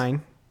 Chris Yes.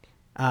 Pine.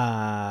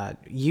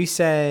 You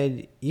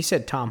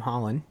said Tom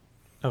Holland.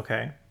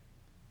 Okay.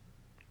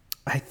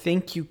 I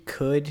think you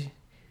could.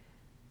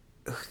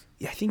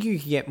 I think you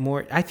could get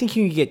more. I think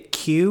you could get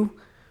Q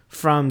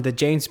from the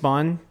James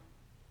Bond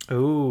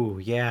Ooh,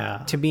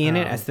 yeah. to be in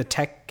it as the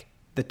tech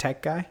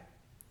guy.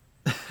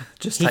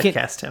 Just he can-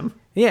 typecast him.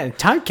 Yeah,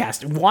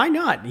 typecast. Why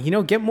not?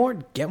 Get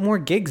more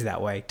gigs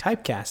that way.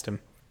 Typecast him.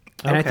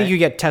 And I think Okay. you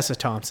get Tessa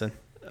Thompson.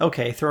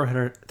 Okay, throw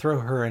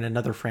her in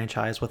another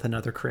franchise with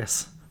another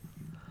Chris.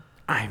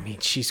 I mean,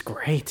 she's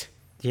great.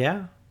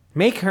 Yeah.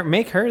 Make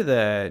her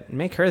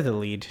the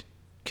lead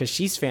because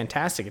she's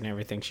fantastic in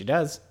everything she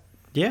does.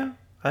 Yeah.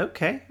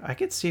 Okay. I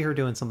could see her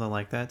doing something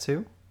like that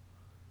too.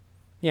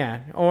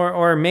 Yeah,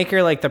 or make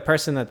her like the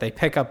person that they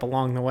pick up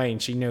along the way,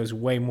 and she knows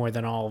way more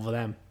than all of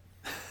them.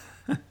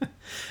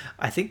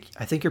 I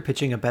think you're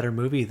pitching a better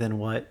movie than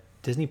what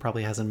Disney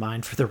probably has in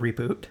mind for the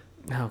reboot.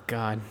 Oh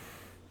God,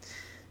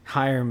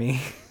 hire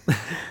me,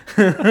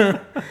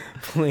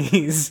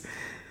 please.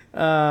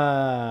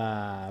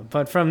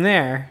 But from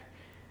there,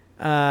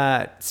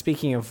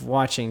 speaking of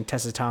watching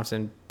Tessa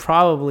Thompson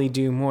probably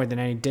do more than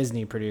any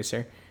Disney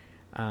producer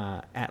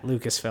at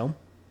Lucasfilm.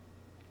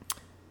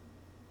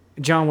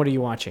 John, what are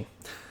you watching?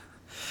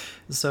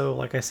 So,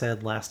 like I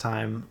said last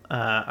time,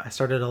 I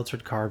started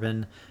Altered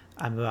Carbon.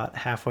 I'm about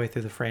halfway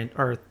through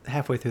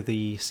halfway through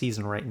the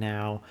season right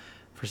now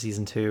for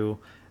season 2,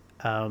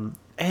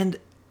 and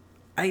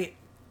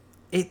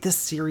this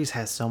series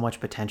has so much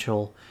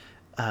potential.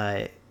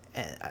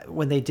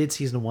 When they did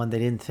season 1, they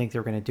didn't think they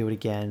were going to do it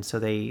again, so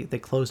they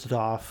closed it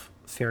off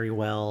very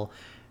well.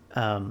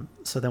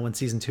 So then when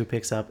season 2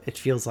 picks up, it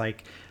feels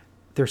like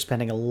they're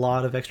spending a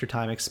lot of extra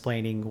time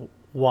explaining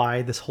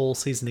why this whole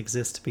season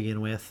exists to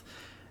begin with,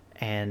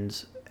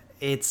 and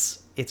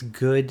it's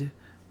good.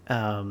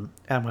 And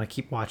I'm going to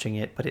keep watching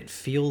it, but it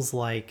feels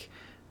like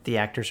the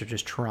actors are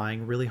just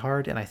trying really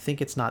hard, and I think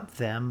it's not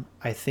them.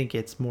 I think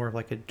it's more of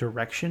like a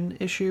direction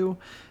issue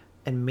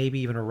and maybe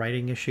even a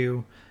writing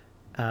issue,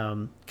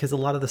 because a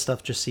lot of the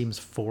stuff just seems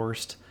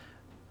forced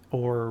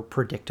or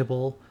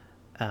predictable.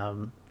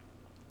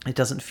 It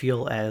doesn't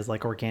feel as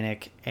like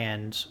organic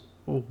and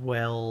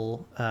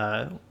well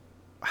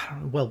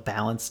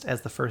balanced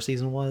as the first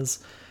season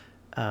was.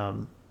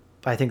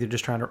 But I think they're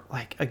just trying to,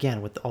 like,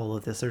 again, with all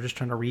of this, they're just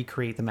trying to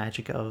recreate the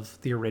magic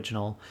of the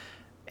original.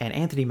 And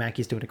Anthony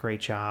Mackie's doing a great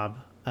job.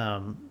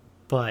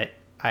 But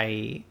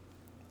I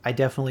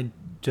definitely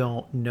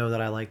don't know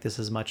that I like this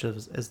as much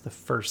as the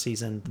first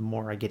season the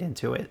more I get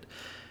into it.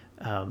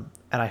 And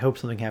I hope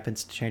something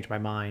happens to change my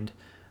mind.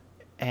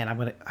 And I'm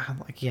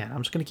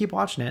just going to keep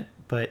watching it.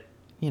 But,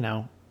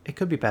 it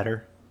could be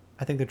better.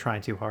 I think they're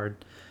trying too hard.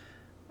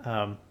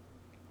 So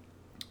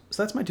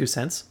that's my 2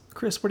 cents.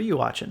 Chris, what are you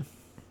watching?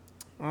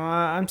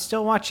 I'm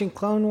still watching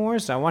Clone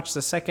Wars. I watched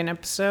the second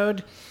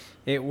episode.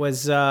 It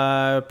was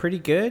pretty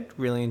good.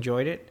 Really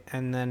enjoyed it.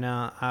 And then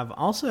I've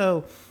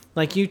also,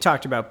 like you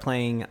talked about,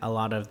 playing a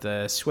lot of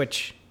the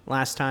Switch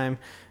last time.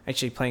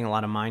 Actually playing a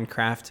lot of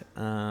Minecraft.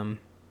 I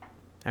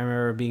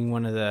remember being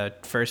one of the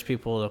first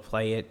people to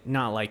play it.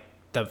 Not like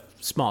the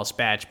smallest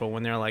batch, but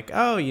when they're like,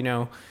 oh,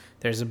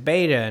 there's a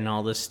beta and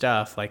all this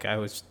stuff. Like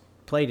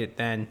played it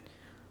then.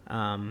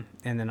 And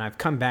then I've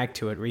come back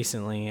to it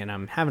recently, and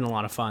I'm having a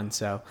lot of fun.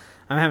 So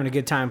I'm having a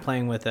good time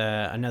playing with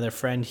another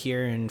friend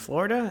here in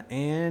Florida,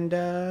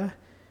 and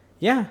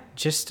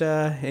just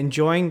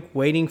enjoying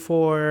waiting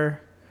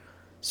for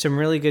some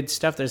really good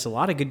stuff. There's a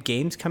lot of good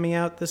games coming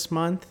out this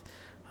month.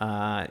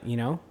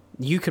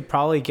 You could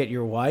probably get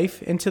your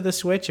wife into the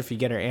Switch if you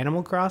get her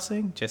Animal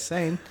Crossing. Just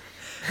saying.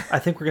 I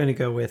think we're going to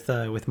go with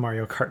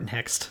Mario Kart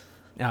next.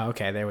 Oh,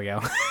 okay. There we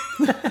go.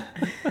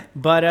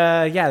 But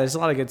there's a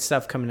lot of good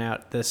stuff coming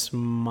out this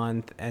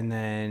month, and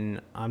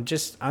then I'm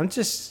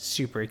just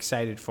super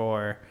excited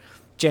for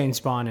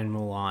James Bond and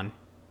Mulan.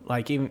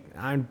 Like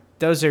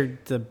those are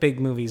the big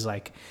movies.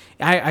 Like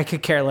I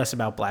could care less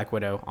about Black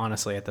Widow,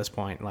 honestly, at this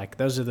point. Like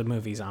those are the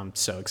movies I'm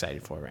so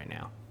excited for right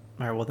now.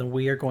 All right, well then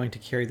we are going to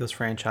carry those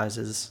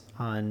franchises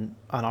on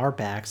our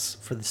backs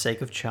for the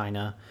sake of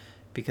China,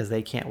 because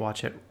they can't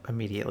watch it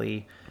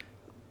immediately.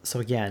 So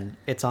again,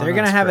 it's on. They're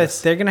gonna have a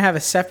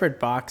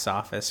separate box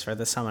office for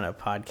the Summit Up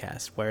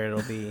podcast where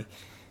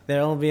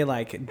there'll be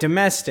like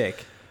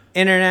domestic,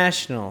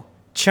 international,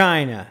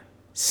 China,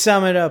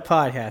 Summit Up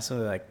podcast. And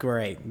we're like,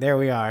 great, there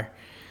we are.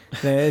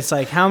 It's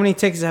like, how many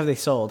tickets have they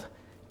sold?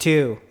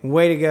 2.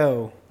 Way to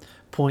go.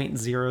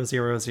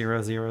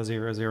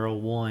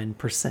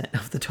 0.0000001%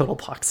 of the total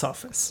box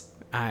office.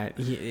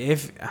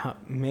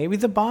 Maybe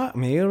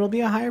it'll be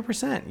a higher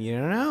percent. You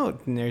don't know.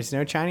 There's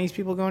no Chinese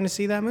people going to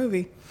see that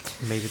movie.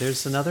 Maybe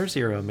there's another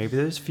 0. Maybe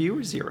there's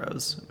fewer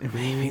zeros.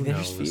 Maybe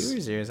there's fewer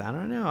zeros. I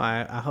don't know.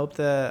 I hope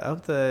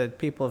the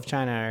people of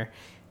China are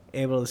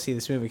able to see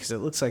this movie, because it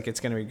looks like it's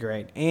going to be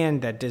great,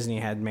 and that Disney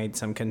had made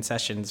some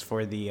concessions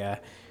for the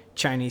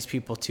Chinese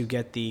people to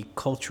get the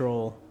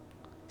cultural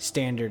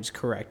standards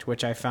correct,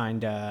 which I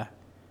find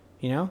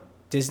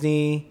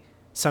Disney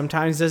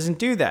sometimes doesn't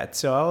do that.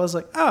 So I was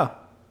like, oh,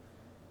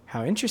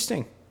 How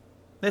interesting.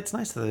 It's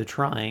nice that they're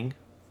trying.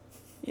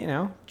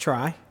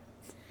 Try.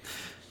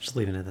 Just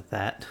leaving it at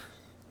that.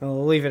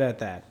 We'll leave it at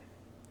that.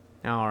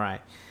 All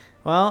right.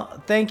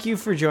 Well, thank you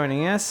for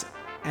joining us,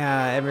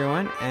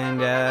 everyone, and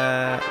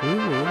we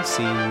will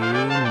see you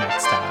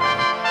next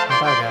time.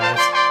 Bye,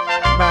 guys.